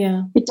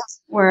 Yeah. It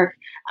doesn't work.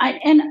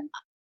 And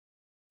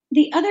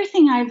the other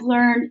thing I've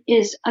learned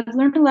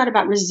a lot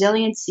about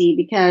resiliency,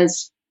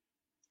 because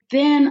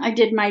then I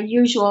did my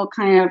usual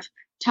kind of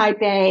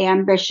type A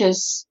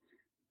ambitious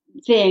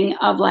thing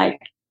of like,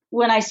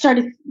 when I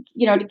started,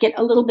 to get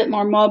a little bit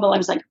more mobile, I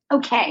was like,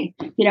 okay,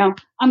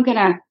 I'm going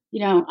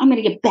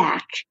to get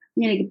back.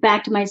 I'm going to get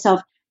back to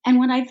myself. And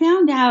what I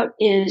found out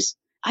is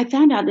I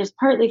found out this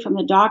partly from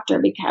the doctor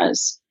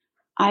because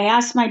I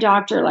asked my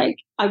doctor, like,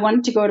 I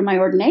wanted to go to my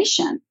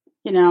ordination,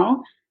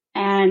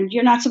 and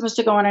you're not supposed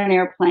to go on an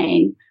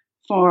airplane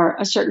for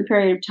a certain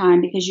period of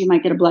time because you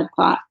might get a blood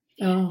clot.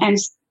 Oh. And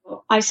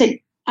so I said,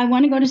 I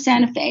want to go to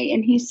Santa Fe.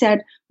 And he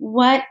said,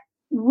 what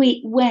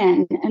week,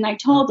 when? And I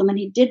told him, and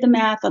he did the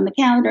math on the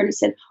calendar, and he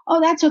said,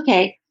 oh, that's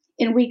okay.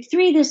 In week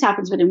 3, this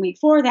happens, but in week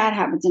 4, that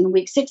happens. In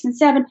week 6 and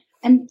 7.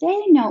 And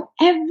they know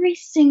every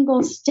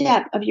single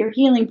step of your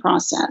healing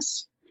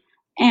process.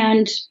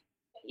 And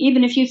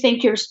even if you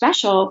think you're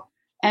special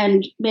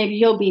and maybe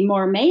you'll be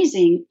more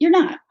amazing, you're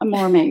not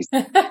more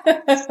amazing.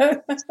 That's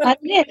what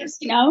it is,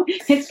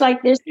 It's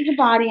like, this is the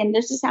body and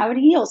this is how it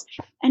heals.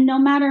 And no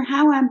matter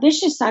how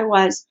ambitious I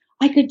was,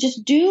 I could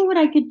just do what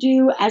I could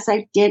do as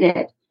I did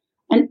it.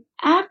 And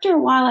after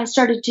a while, I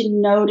started to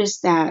notice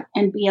that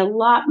and be a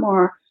lot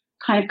more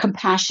kind of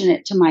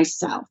compassionate to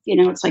myself.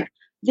 It's like,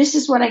 this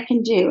is what I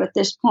can do at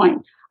this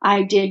point.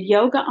 I did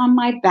yoga on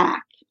my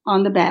back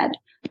on the bed.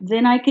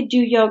 Then I could do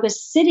yoga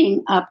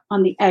sitting up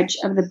on the edge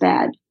of the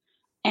bed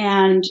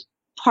and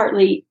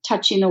partly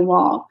touching the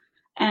wall.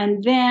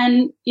 And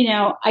then,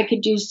 I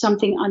could do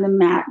something on the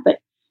mat, but,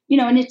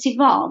 and it's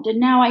evolved. And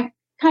now I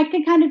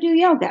can kind of do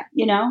yoga,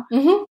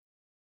 Mm-hmm.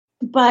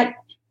 But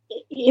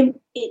it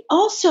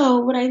also,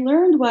 what I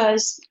learned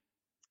was,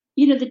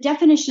 the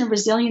definition of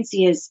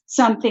resiliency is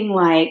something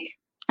like,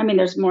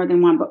 there's more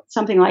than one, but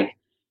something like,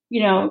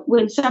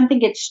 when something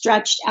gets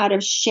stretched out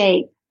of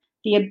shape,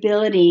 the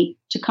ability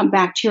to come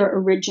back to your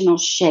original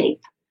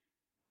shape.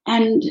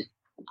 And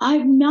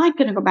I'm not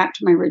going to go back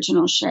to my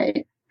original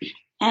shape.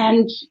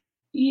 And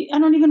I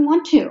don't even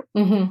want to,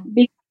 mm-hmm.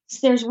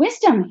 because there's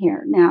wisdom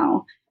here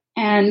now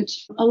and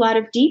a lot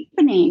of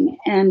deepening.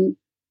 And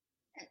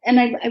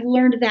I've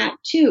learned that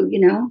too,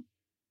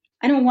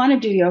 I don't want to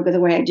do yoga the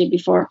way I did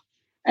before.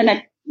 And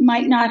I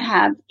might not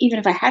have, even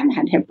if I hadn't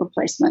had hip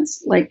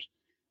replacements, we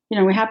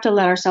have to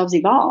let ourselves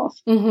evolve.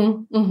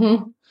 Mm-hmm,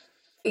 mm-hmm.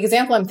 The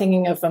example I'm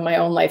thinking of in my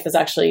own life is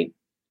actually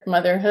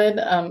motherhood,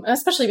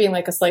 especially being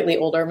like a slightly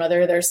older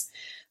mother. There's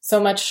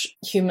so much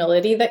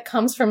humility that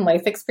comes from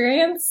life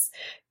experience,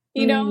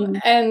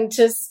 and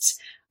just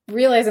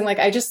realizing, like,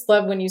 I just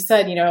love when you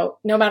said,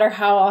 no matter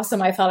how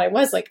awesome I thought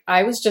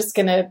I was just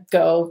going to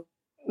go,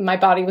 my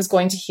body was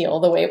going to heal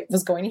the way it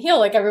was going to heal,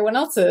 like everyone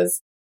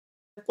else's.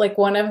 Like,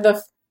 one of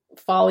the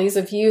follies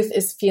of youth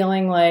is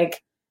feeling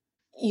like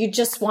you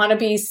just want to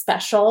be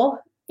special,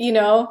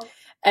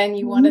 and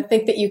you want to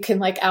think that you can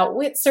like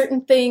outwit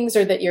certain things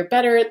or that you're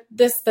better at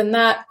this than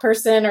that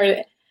person,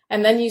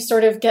 and then you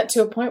sort of get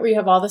to a point where you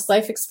have all this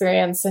life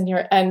experience and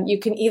you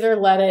can either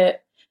let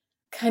it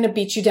kind of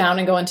beat you down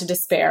and go into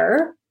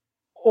despair,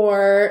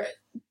 or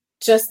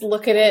just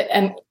look at it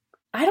and,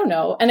 I don't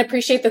know, and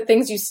appreciate the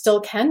things you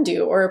still can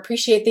do, or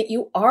appreciate that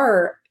you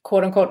are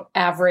quote unquote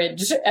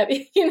average at,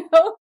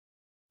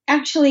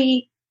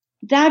 Actually,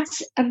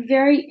 that's a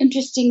very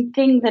interesting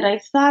thing that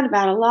I've thought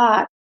about a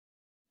lot,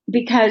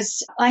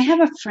 because I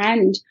have a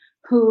friend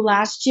who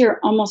last year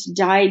almost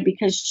died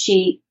because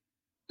she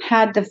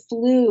had the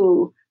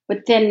flu, but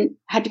then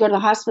had to go to the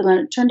hospital,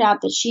 and it turned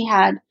out that she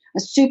had a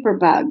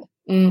superbug.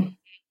 Mm.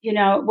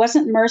 It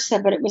wasn't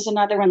MRSA, but it was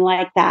another one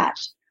like that,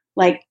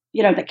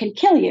 that can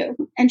kill you.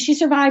 And she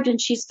survived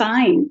and she's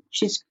fine.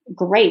 She's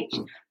great.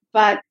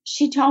 But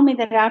she told me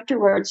that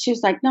afterwards, she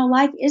was like, no,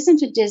 life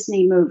isn't a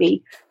Disney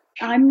movie.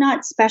 I'm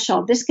not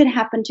special. This could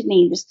happen to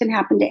me. This can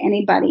happen to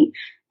anybody.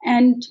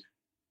 And,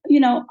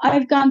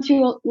 I've gone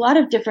through a lot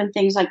of different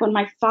things. Like when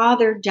my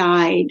father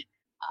died,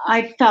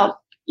 I felt,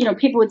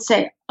 people would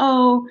say,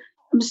 oh,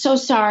 I'm so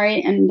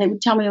sorry. And they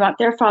would tell me about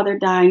their father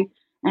dying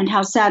and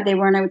how sad they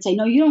were. And I would say,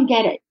 no, you don't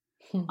get it.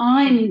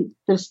 I'm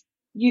this,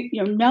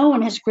 no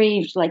one has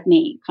grieved like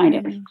me, kind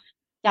of.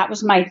 That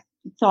was my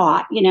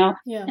thought, Yeah.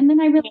 And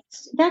then I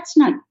realized that's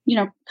not,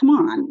 come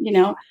on,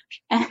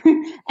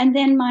 and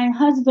then my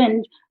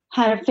husband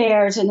had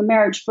affairs and the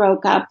marriage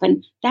broke up,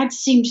 and that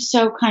seemed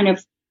so kind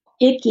of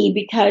icky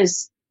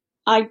because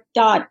I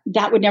thought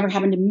that would never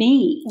happen to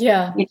me.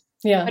 Yeah.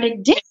 Yeah. But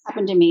it did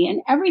happen to me,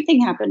 and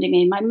everything happened to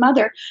me. My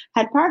mother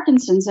had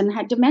Parkinson's and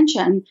had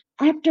dementia. And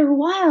after a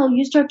while,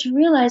 you start to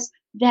realize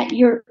that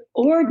you're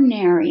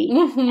ordinary,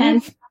 mm-hmm.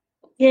 and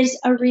is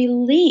a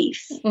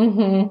relief.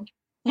 Mm-hmm.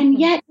 And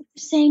yet at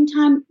the same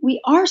time,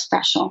 we are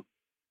special.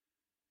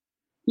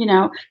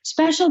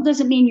 Special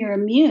doesn't mean you're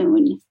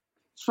immune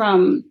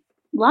from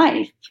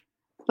life,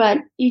 but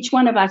each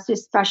one of us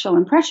is special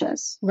and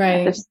precious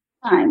right at the same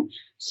time.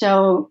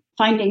 So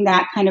finding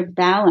that kind of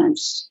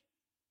balance.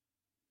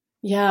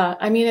 Yeah.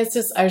 I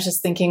was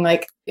just thinking,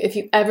 like, if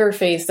you ever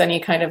face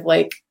any kind of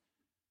like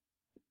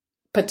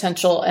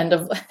potential end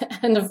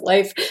of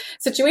life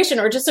situation,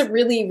 or just a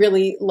really,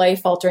 really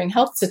life altering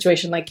health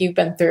situation like you've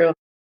been through.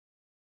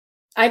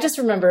 I just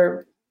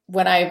remember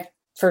when I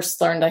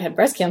first learned I had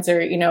breast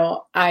cancer,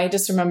 I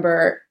just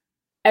remember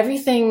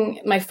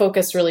everything, my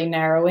focus really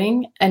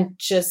narrowing, and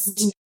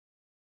just,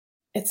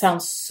 it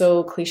sounds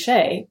so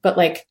cliche, but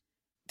like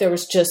there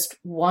was just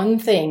one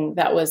thing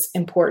that was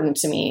important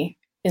to me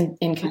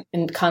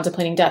in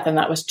contemplating death. And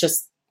that was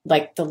just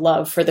like the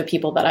love for the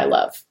people that I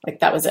love. Like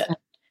that was it.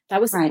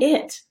 That was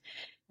it,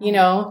 you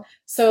know?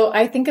 So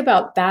I think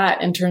about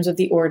that in terms of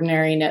the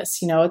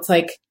ordinariness, you know, it's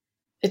like,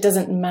 it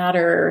doesn't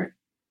matter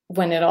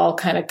when it all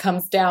kind of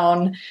comes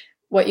down,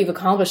 what you've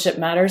accomplished. It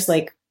matters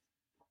like,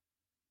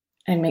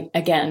 and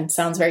again,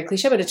 sounds very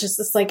cliche, but it's just,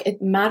 it's like,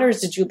 it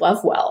matters. Did you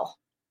love well,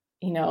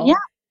 you know? Yeah.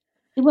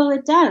 Well,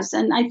 it does.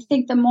 And I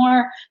think the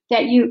more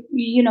that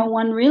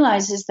one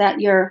realizes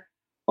that you're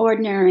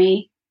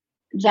ordinary,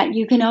 that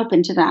you can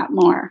open to that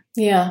more.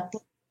 Yeah.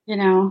 You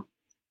know,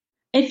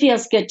 it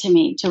feels good to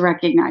me to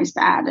recognize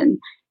that. And,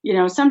 you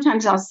know,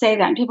 sometimes I'll say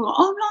that and people go,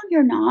 oh, no,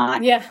 you're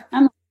not. Yeah.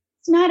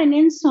 It's not an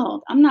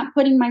insult. I'm not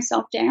putting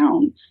myself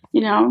down.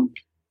 You know,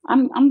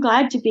 I'm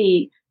glad to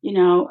be, you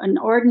know, an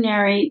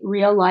ordinary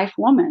real life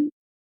woman.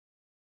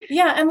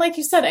 Yeah. And like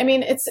you said, I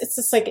mean, it's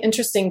this like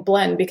interesting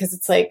blend because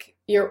it's like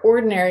you're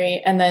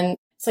ordinary. And then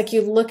it's like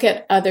you look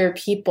at other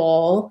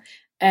people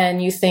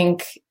and you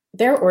think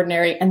they're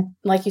ordinary. And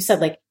like you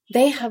said, like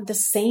they have the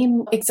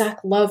same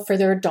exact love for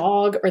their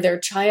dog or their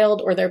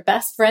child or their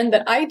best friend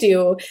that I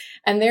do.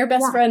 And their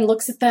best friend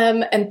looks at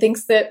them and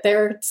thinks that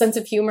their sense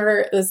of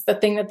humor is the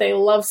thing that they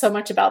love so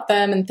much about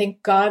them. And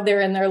thank God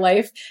they're in their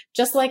life,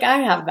 just like I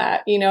have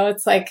that. You know,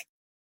 it's like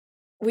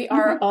we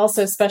are all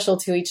so special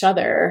to each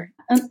other.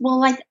 Well,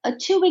 like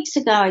 2 weeks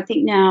ago, I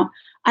think now,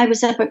 I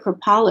was up at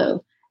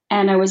Kripalu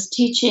and I was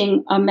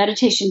teaching a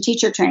meditation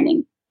teacher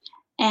training.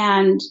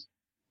 And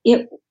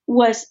it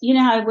was, you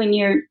know how when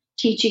you're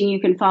teaching, you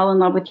can fall in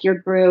love with your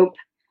group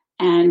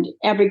and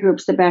every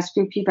group's the best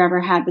group you've ever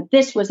had. But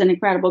this was an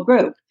incredible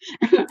group.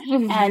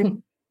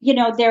 And, you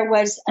know, there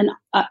was an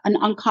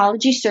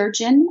oncology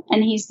surgeon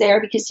and he's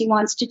there because he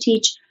wants to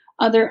teach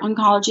other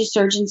oncology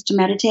surgeons to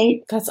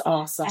meditate. That's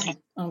awesome.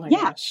 Oh my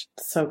gosh.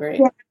 So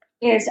great.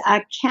 There is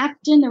a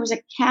captain. There was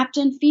a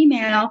captain,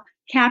 female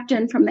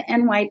captain from the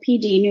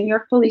NYPD, New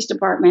York Police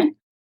Department,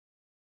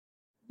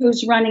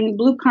 who's running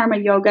Blue Karma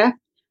Yoga,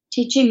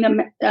 teaching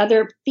the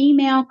other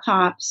female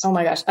cops. Oh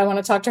my gosh. I want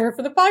to talk to her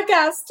for the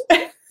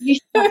podcast. You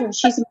should talk to her.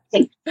 She's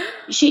amazing.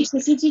 She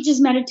teaches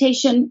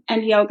meditation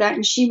and yoga,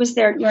 and she was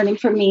there learning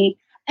from me,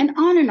 and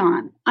on and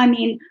on. I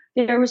mean,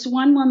 there was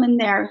one woman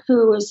there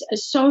who was a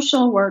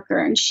social worker,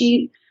 and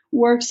she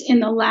works in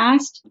the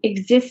last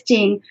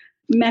existing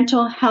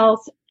mental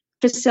health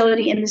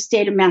facility in the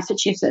state of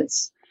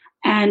Massachusetts.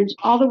 And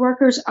all the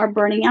workers are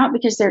burning out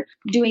because they're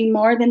doing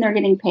more than they're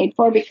getting paid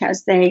for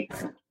because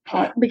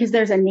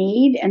there's a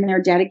need and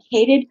they're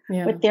dedicated,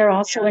 but they're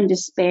also in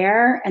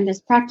despair. And this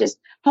practice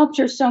helped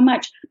her so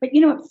much. But, you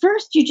know, at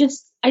first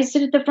I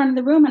sit at the front of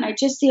the room and I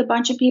just see a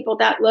bunch of people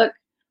that look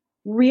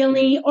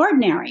really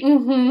ordinary.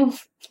 And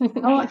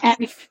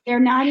they're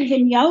not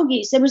even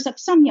yogis. There was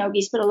some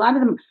yogis, but a lot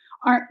of them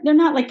they're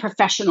not like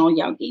professional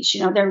yogis.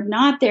 You know, they're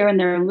not there in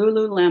their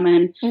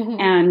Lululemon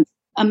and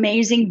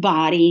amazing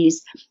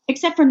bodies,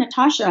 except for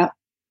Natasha,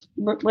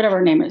 whatever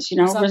her name is, you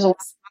know.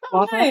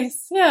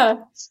 Nice. Yeah.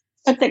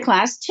 At the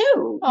class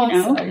too,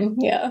 awesome. You know.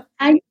 Yeah.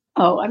 I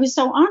was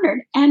so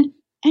honored. And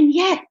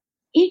yet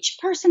each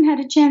person had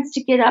a chance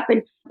to get up,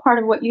 and part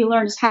of what you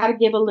learn is how to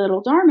give a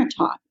little Dharma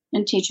talk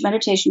and teach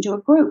meditation to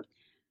a group.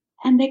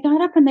 And they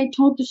got up and they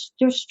told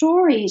their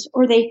stories,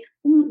 or they,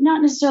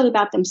 not necessarily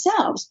about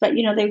themselves, but,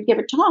 you know, they would give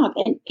a talk.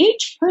 And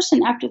each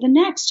person after the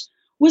next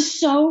was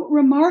so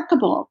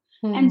remarkable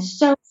and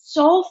so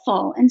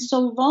soulful and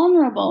so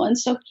vulnerable and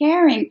so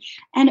caring.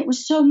 And it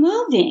was so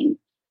moving,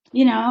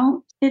 you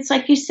know. It's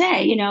like you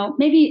say, you know,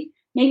 maybe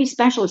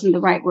special isn't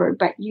the right word,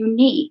 but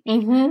unique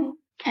and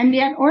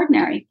yet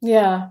ordinary.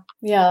 Yeah.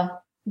 Yeah.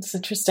 It's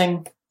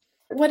interesting.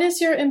 What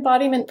is your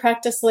embodiment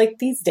practice like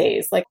these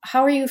days? Like,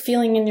 how are you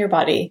feeling in your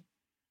body?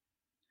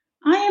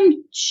 I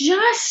am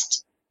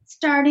just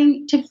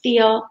starting to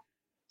feel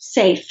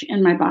safe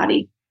in my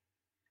body.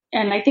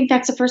 And I think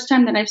that's the first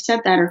time that I've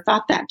said that or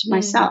thought that to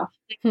myself.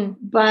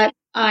 But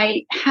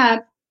I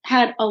have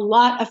had a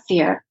lot of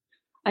fear.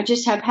 I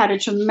just have had a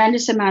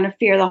tremendous amount of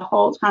fear the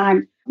whole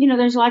time. You know,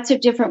 there's lots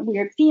of different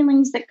weird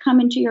feelings that come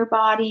into your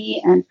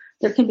body, and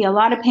there can be a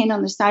lot of pain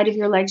on the side of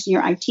your legs and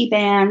your IT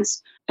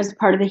bands as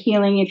part of the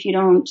healing if you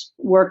don't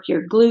work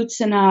your glutes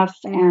enough.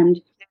 And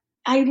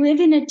I live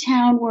in a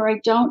town where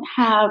I don't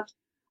have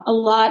a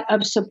lot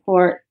of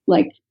support,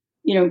 like,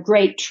 you know,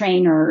 great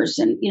trainers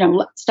and, you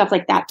know, stuff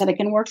like that I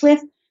can work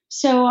with.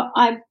 So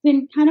I've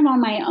been kind of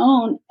on my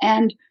own,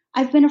 and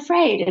I've been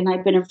afraid, and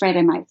I've been afraid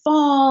I might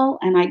fall,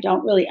 and I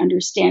don't really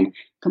understand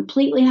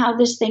completely how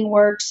this thing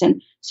works.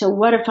 And so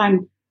what if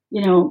I'm,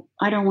 you know,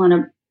 I don't want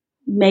to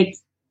make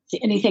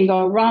anything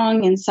go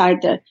wrong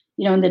inside the,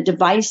 you know, in the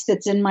device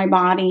that's in my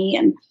body.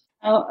 And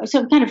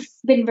so I've kind of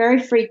been very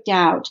freaked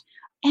out.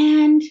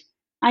 And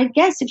I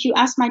guess if you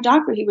ask my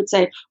doctor, he would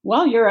say,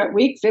 well, you're at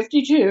week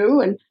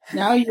 52 and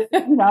now you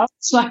know,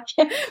 it's like,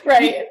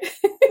 right.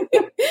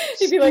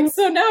 He'd be like,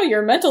 so now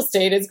your mental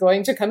state is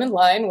going to come in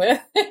line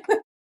with,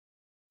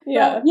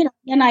 yeah. Well, you know,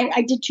 and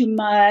I did too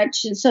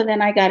much. And so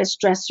then I got a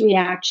stress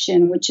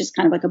reaction, which is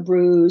kind of like a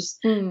bruise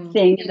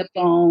thing in the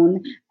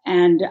bone.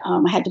 And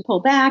I had to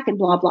pull back and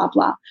blah, blah,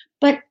 blah.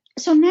 But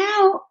So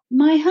now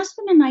my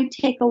husband and I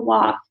take a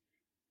walk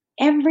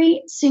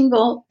every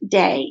single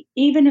day,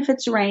 even if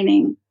it's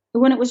raining.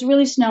 When it was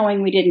really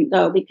snowing, we didn't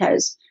go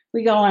because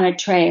we go on a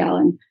trail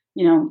and,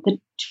 the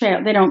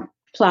trail, they don't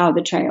plow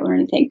the trail or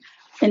anything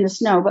in the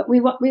snow, but we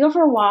go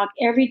for a walk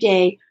every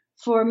day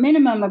for a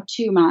minimum of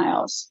 2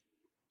 miles.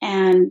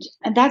 And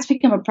that's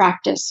become a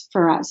practice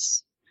for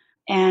us.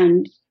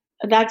 And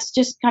that's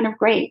just kind of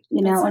great,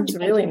 That sounds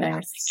really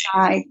nice.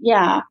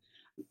 Yeah.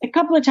 A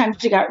couple of times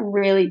we got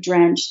really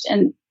drenched,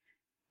 and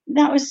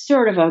that was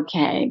sort of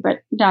okay, but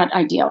not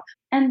ideal.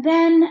 And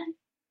then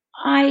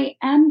I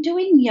am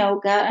doing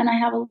yoga, and I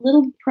have a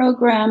little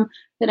program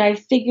that I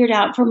figured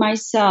out for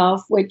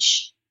myself,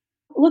 which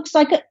looks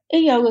like a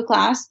yoga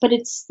class, but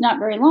it's not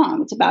very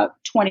long. It's about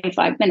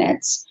 25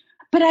 minutes.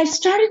 But I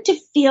started to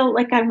feel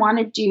like I want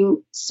to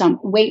do some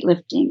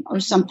weightlifting or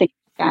something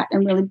like that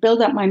and really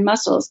build up my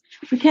muscles,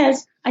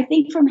 because I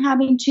think from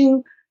having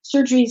 2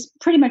 surgeries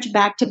pretty much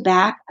back to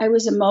back, I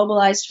was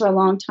immobilized for a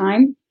long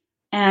time.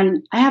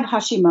 And I have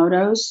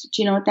Hashimoto's.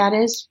 Do you know what that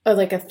is? Oh,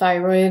 like a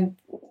thyroid?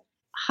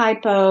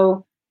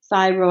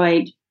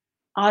 Hypothyroid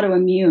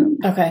autoimmune.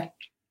 Okay.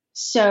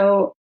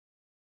 So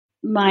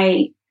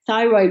my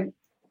thyroid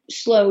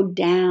slowed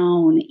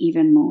down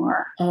even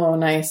more. Oh,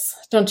 nice.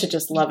 Don't you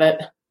just love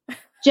it?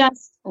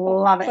 Just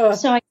love it. Oh.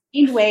 So I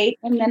gained weight,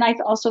 and then I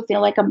also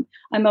feel like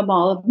I'm a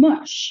ball of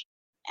mush.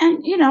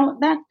 And,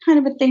 that kind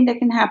of a thing that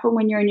can happen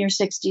when you're in your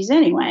 60s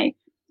anyway.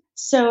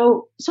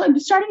 So I'm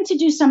starting to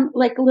do some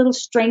like little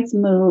strength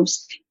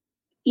moves,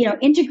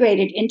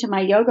 integrated into my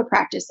yoga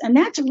practice. And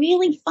that's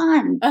really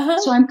fun. Uh-huh.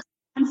 So I'm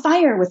on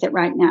fire with it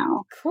right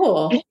now.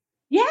 Cool.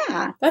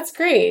 Yeah. That's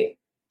great.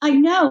 I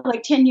know,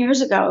 like 10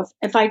 years ago,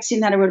 if I'd seen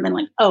that, I would have been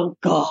like, oh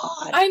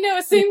God. I know.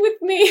 Same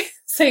with me.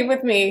 Same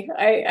with me.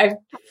 I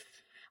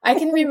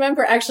can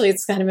remember, actually,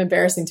 it's kind of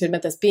embarrassing to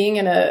admit this, being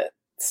in a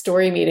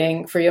story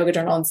meeting for Yoga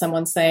Journal and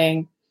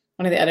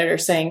one of the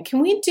editors saying,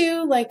 can we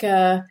do like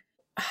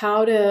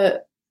how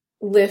to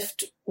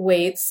lift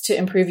weights to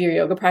improve your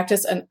yoga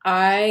practice? And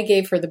I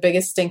gave her the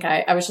biggest stink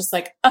eye. I was just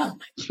like, oh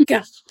my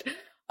gosh.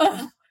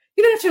 Oh,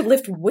 you don't have to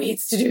lift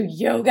weights to do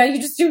yoga.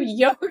 You just do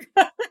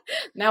yoga.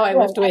 Now I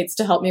lift weights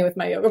to help me with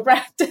my yoga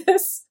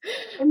practice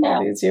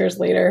all these years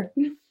later.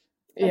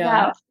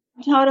 Yeah,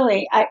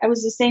 totally. I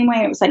was the same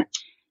way. It was like,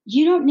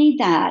 you don't need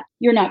that.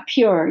 You're not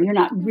pure. You're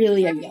not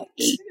really a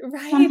yogi.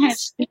 Right.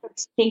 Sometimes people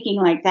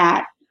thinking like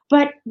that,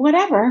 but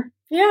whatever.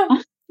 Yeah.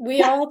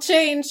 We all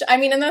change. I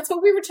mean, and that's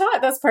what we were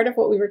taught. That's part of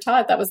what we were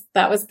taught. That was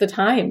the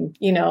time,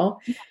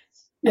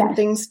 and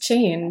things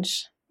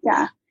change.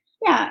 Yeah.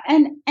 Yeah.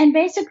 And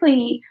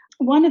basically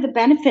one of the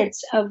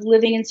benefits of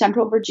living in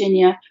Central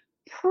Virginia,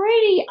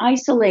 pretty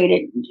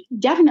isolated,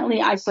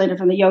 definitely isolated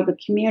from the yoga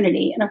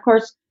community. And of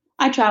course,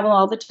 I travel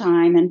all the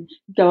time and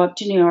go up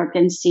to New York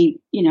and see,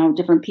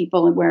 different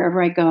people and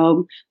wherever I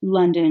go,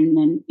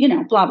 London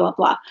and, blah, blah,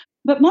 blah.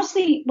 But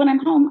mostly when I'm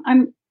home,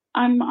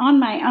 I'm on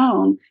my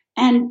own,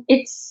 and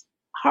it's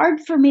hard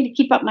for me to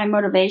keep up my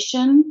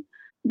motivation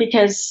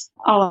because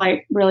all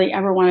I really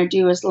ever want to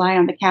do is lie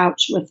on the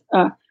couch with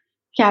a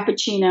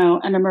cappuccino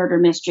and a murder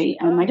mystery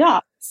and my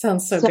dog.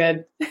 Sounds so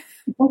good.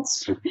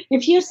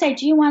 If you say,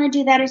 do you want to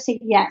do that? I say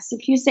yes.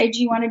 If you say,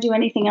 do you want to do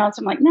anything else?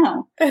 I'm like,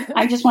 no,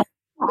 I just want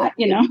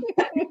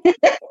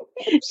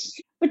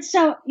But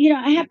so,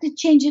 I have to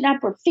change it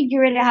up or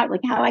figure it out,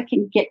 like how I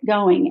can get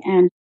going.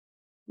 And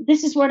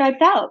this is what I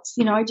felt.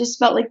 I just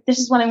felt like this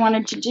is what I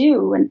wanted to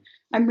do. And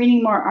I'm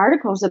reading more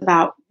articles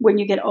about when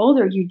you get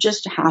older, you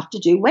just have to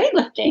do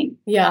weightlifting.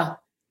 Yeah.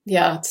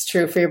 Yeah, it's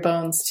true for your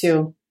bones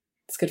too.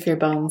 It's good for your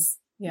bones.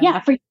 Yeah,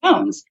 for your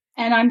bones.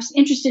 And I'm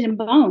interested in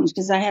bones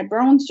because I had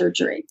bone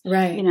surgery.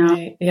 Right.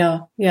 Right. Yeah.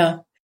 Yeah.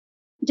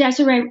 I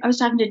was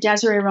talking to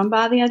Desiree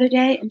Rumbaugh the other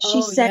day, and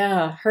she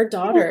said, her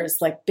daughter is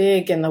like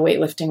big in the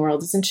weightlifting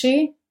world, isn't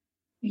she?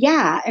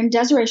 Yeah. And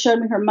Desiree showed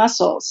me her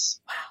muscles.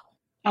 Wow.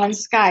 On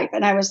Skype.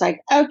 And I was like,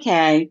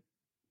 okay,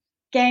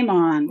 game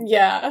on.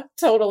 Yeah,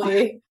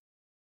 totally.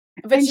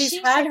 But and she's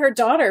had her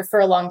daughter for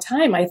a long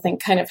time, I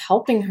think, kind of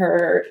helping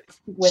her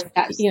with, with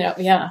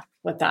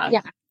that.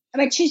 Yeah.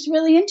 But she's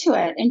really into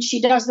it and she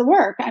does the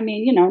work. I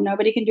mean,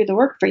 nobody can do the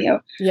work for you.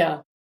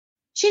 Yeah.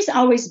 She's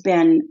always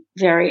been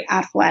very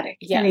athletic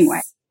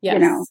anyway.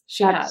 Yes,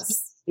 she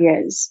has. She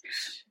is.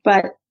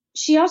 But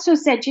she also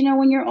said,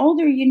 when you're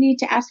older, you need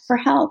to ask for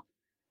help.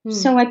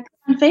 So I put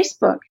on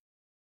Facebook,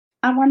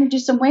 I want to do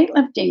some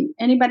weightlifting.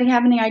 Anybody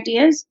have any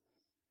ideas?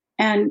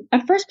 And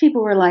at first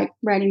people were like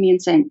writing me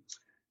and saying,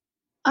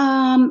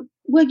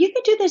 well, you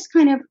could do this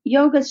kind of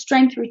yoga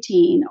strength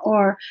routine,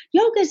 or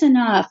yoga's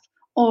enough,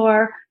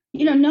 or,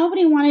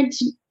 nobody wanted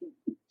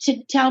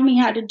to tell me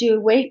how to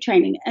do weight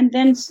training. And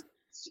then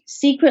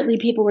secretly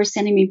people were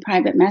sending me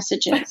private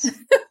messages.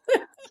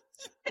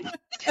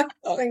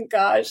 Oh my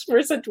gosh,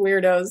 we're such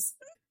weirdos.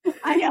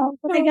 I know,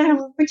 but I got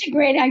a bunch of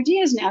great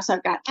ideas now. So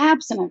I've got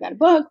apps and I've got a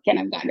book and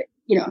I've got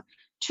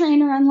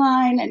trainer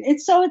online, and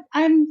it's so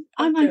I'm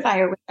on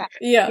fire with that.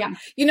 Yeah.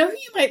 You know who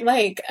you might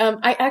like?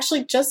 I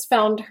actually just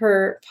found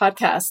her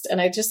podcast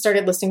and I just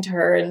started listening to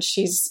her, and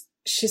she's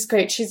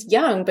great. She's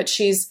young, but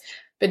she's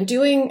been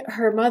doing,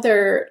 her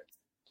mother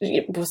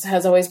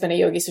has always been a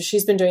yogi. So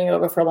she's been doing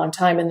yoga for a long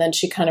time. And then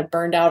she kind of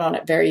burned out on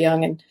it very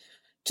young and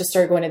just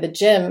started going to the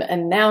gym.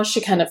 And now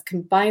she kind of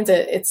combines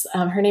it. It's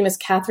her name is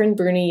Catherine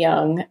Bruni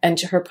Young, and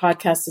her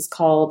podcast is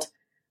called,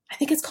 I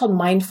think it's called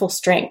Mindful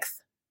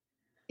Strength.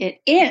 It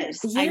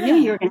is. Yeah. I knew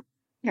you were going to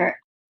hear.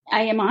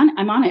 I'm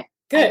on it.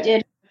 Good. I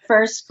did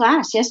first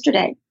class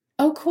yesterday.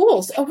 Oh,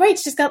 cool. Oh, right.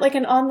 She's got like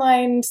an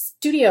online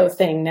studio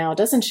thing now,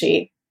 doesn't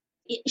she?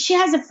 She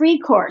has a free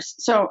course.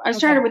 So I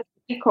started with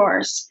the free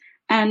course,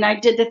 and I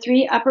did the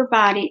 3 upper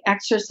body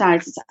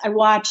exercises. I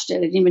watched it. I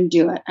didn't even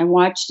do it. I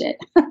watched it.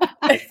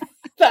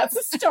 That's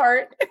a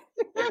start.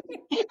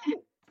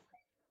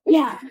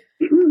 Yeah.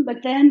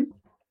 But then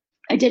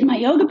I did my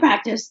yoga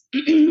practice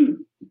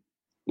and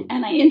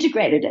I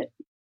integrated it.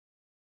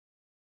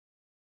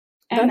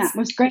 And that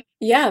was great.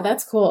 Yeah,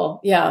 that's cool.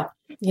 Yeah.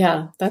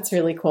 Yeah, that's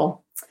really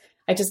cool.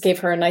 I just gave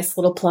her a nice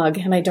little plug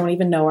and I don't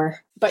even know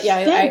her. But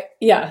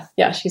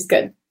yeah, she's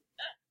good.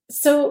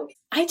 So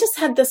I just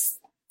had this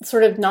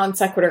sort of non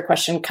sequitur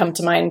question come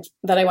to mind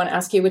that I want to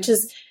ask you, which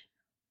is,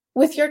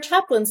 with your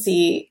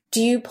chaplaincy,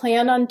 do you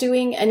plan on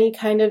doing any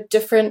kind of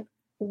different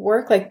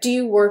work? Like, do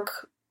you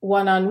work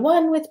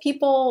one-on-one with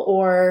people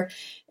or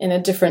in a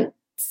different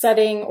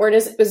setting? Or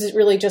is it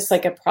really just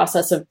like a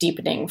process of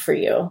deepening for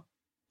you?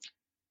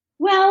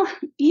 Well,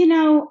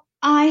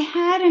 I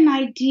had an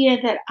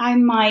idea that I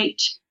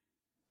might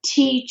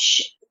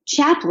teach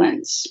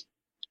chaplains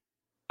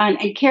and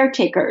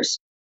caretakers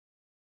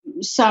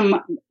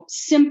some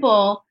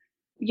simple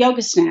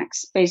yoga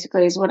snacks,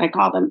 basically, is what I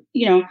call them.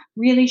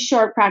 Really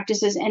short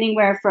practices,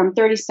 anywhere from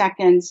 30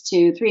 seconds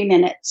to 3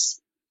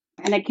 minutes.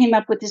 And I came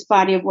up with this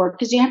body of work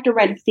because you have to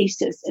write a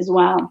thesis as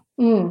well.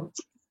 Mm.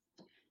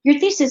 Your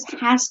thesis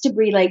has to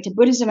relate to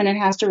Buddhism and it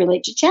has to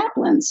relate to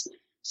chaplains.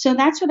 So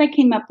that's what I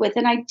came up with.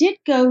 And I did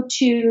go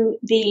to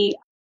the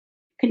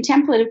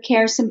Contemplative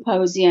Care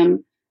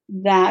Symposium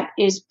that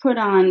is put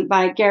on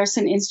by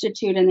Garrison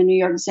Institute and the New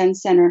York Zen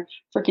Center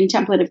for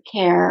Contemplative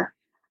Care,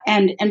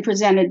 and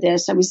presented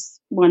this. I was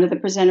one of the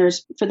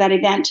presenters for that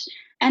event.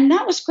 And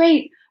that was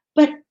great.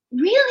 But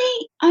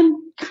really,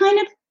 I'm kind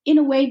of, in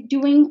a way,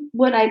 doing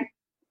what I've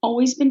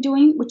always been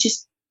doing, which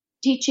is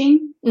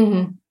teaching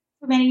for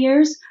many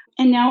years.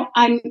 And now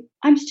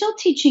I'm still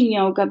teaching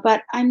yoga,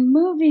 but I'm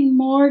moving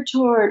more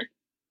toward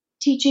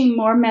teaching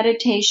more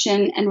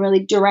meditation and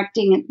really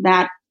directing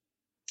that,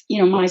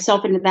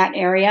 myself into that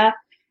area.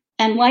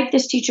 And like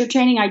this teacher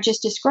training I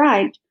just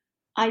described,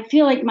 I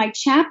feel like my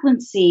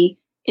chaplaincy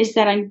is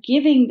that I'm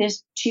giving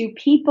this to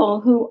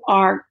people who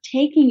are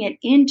taking it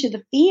into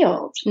the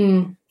field.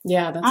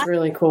 Yeah, that's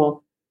really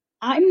cool.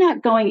 I'm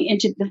not going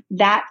into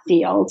that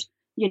field.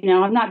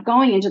 I'm not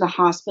going into the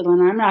hospital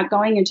and I'm not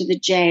going into the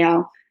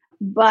jail,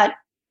 but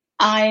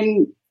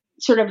I'm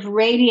sort of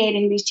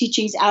radiating these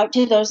teachings out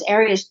to those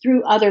areas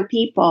through other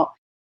people.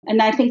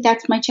 And I think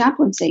that's my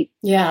chaplaincy.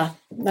 Yeah,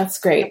 that's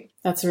great.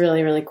 That's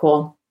really, really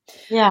cool.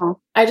 Yeah.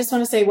 I just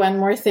want to say one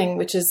more thing,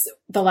 which is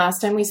the last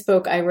time we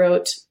spoke, I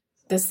wrote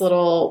this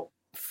little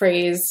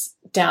phrase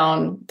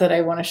down that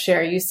I want to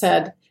share. You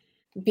said,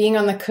 being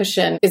on the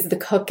cushion is the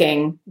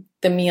cooking,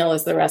 the meal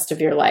is the rest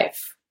of your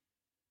life.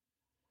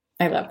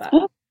 I love that.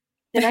 Oh,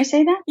 did I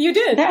say that? You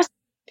did. I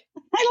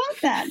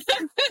love that.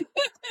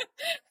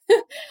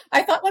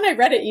 I thought when I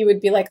read it, you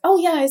would be like, oh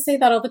yeah, I say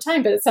that all the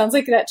time. But it sounds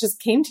like that just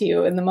came to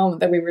you in the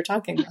moment that we were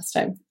talking last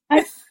time.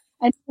 I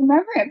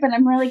remember it, but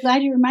I'm really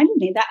glad you reminded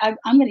me that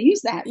I'm going to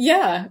use that.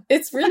 Yeah,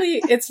 it's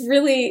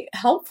really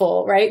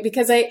helpful, right?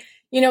 Because like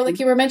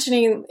you were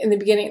mentioning in the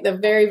beginning, the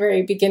very,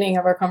 very beginning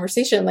of our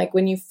conversation, like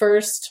when the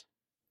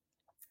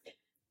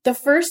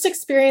first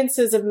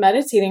experiences of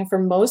meditating for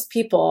most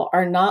people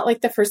are not like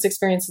the first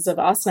experiences of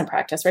asana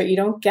practice, right? You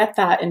don't get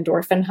that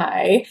endorphin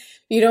high.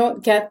 You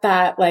don't get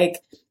that, like,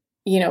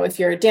 if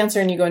you're a dancer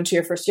and you go into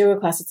your first yoga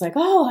class, it's like,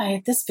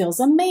 oh, this feels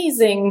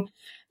amazing.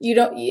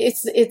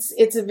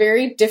 It's a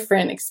very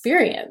different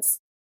experience.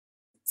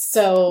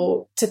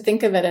 So to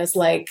think of it as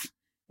like,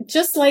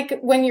 just like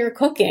when you're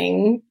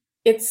cooking,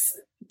 it's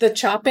the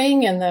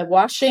chopping and the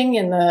washing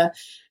and the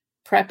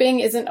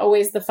prepping isn't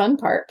always the fun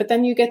part, but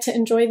then you get to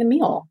enjoy the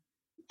meal.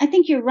 I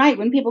think you're right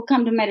when people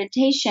come to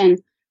meditation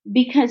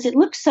because it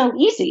looks so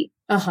easy.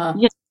 Uh-huh.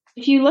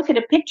 If you look at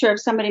a picture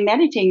of somebody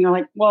meditating, you're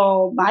like,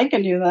 well, I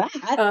can do that.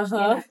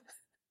 Uh-huh.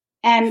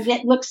 And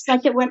it looks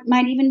like it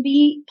might even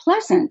be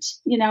pleasant,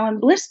 and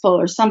blissful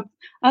or some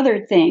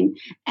other thing.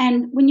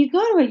 And when you go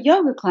to a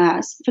yoga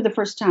class for the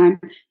first time,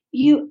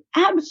 you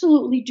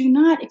absolutely do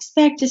not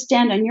expect to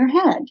stand on your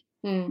head.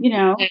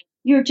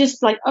 You're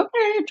just like,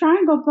 okay,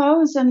 triangle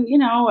pose and,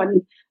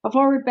 and a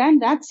forward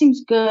bend, that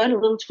seems good. A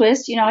little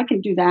twist, I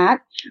can do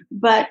that.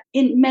 But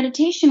in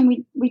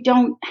meditation, we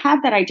don't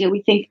have that idea.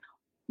 We think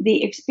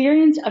the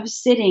experience of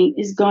sitting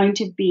is going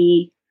to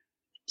be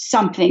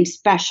something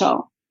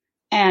special.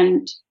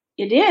 And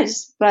it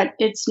is, but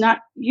it's not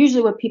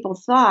usually what people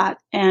thought.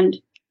 And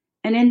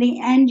in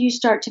the end, you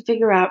start to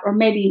figure out, or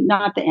maybe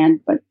not the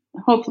end, but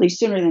hopefully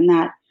sooner than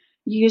that,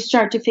 you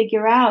start to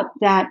figure out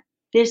that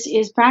this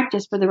is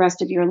practice for the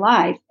rest of your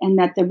life and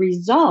that the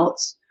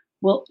results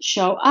will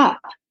show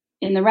up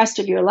in the rest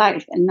of your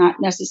life and not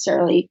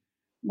necessarily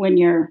when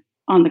you're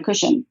on the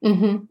cushion.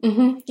 Mm-hmm,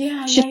 mm-hmm.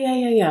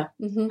 Yeah.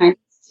 Mm-hmm.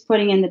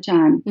 Putting in the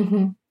time.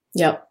 Mm-hmm.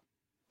 Yep.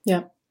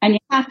 And you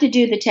have to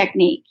do the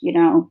technique,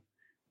 you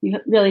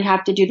really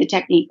have to do the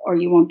technique or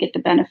you won't get the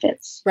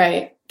benefits.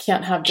 Right.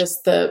 Can't have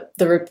just the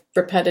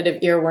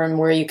repetitive earworm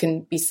where you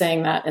can be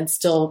saying that and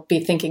still be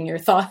thinking your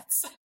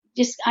thoughts.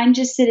 I'm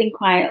just sitting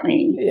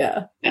quietly.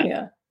 Yeah.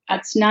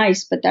 That's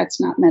nice, but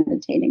that's not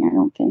meditating, I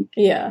don't think.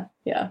 Yeah.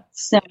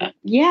 So,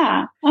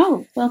 yeah.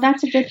 Oh, well,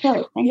 that's a good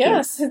quote. Thank you.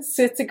 Yes,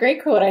 it's a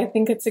great quote. I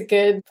think it's a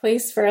good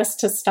place for us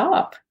to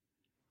stop.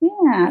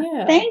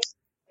 Yeah. Thank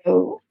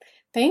you.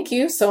 Thank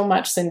you so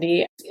much,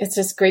 Cyndi. It's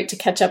just great to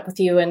catch up with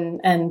you,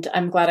 and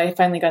I'm glad I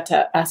finally got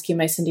to ask you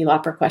my Cyndi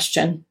Lauper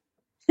question.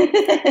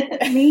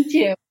 Me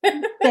too.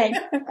 Thanks.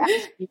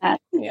 Yeah.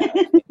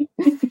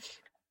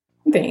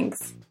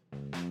 Thanks.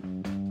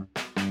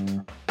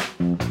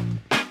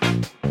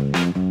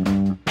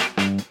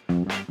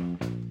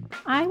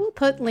 I will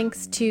put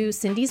links to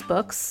Cyndi's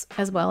books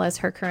as well as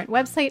her current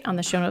website on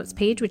the show notes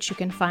page, which you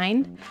can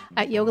find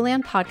at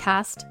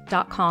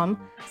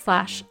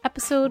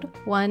yogalandpodcast.com/episode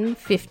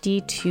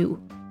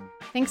 152.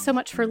 Thanks so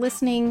much for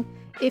listening.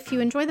 If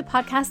you enjoy the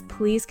podcast,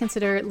 please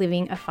consider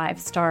leaving a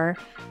 5-star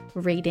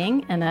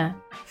rating and a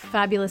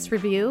fabulous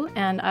review,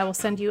 and I will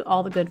send you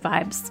all the good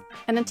vibes.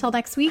 And until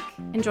next week,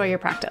 enjoy your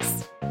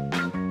practice.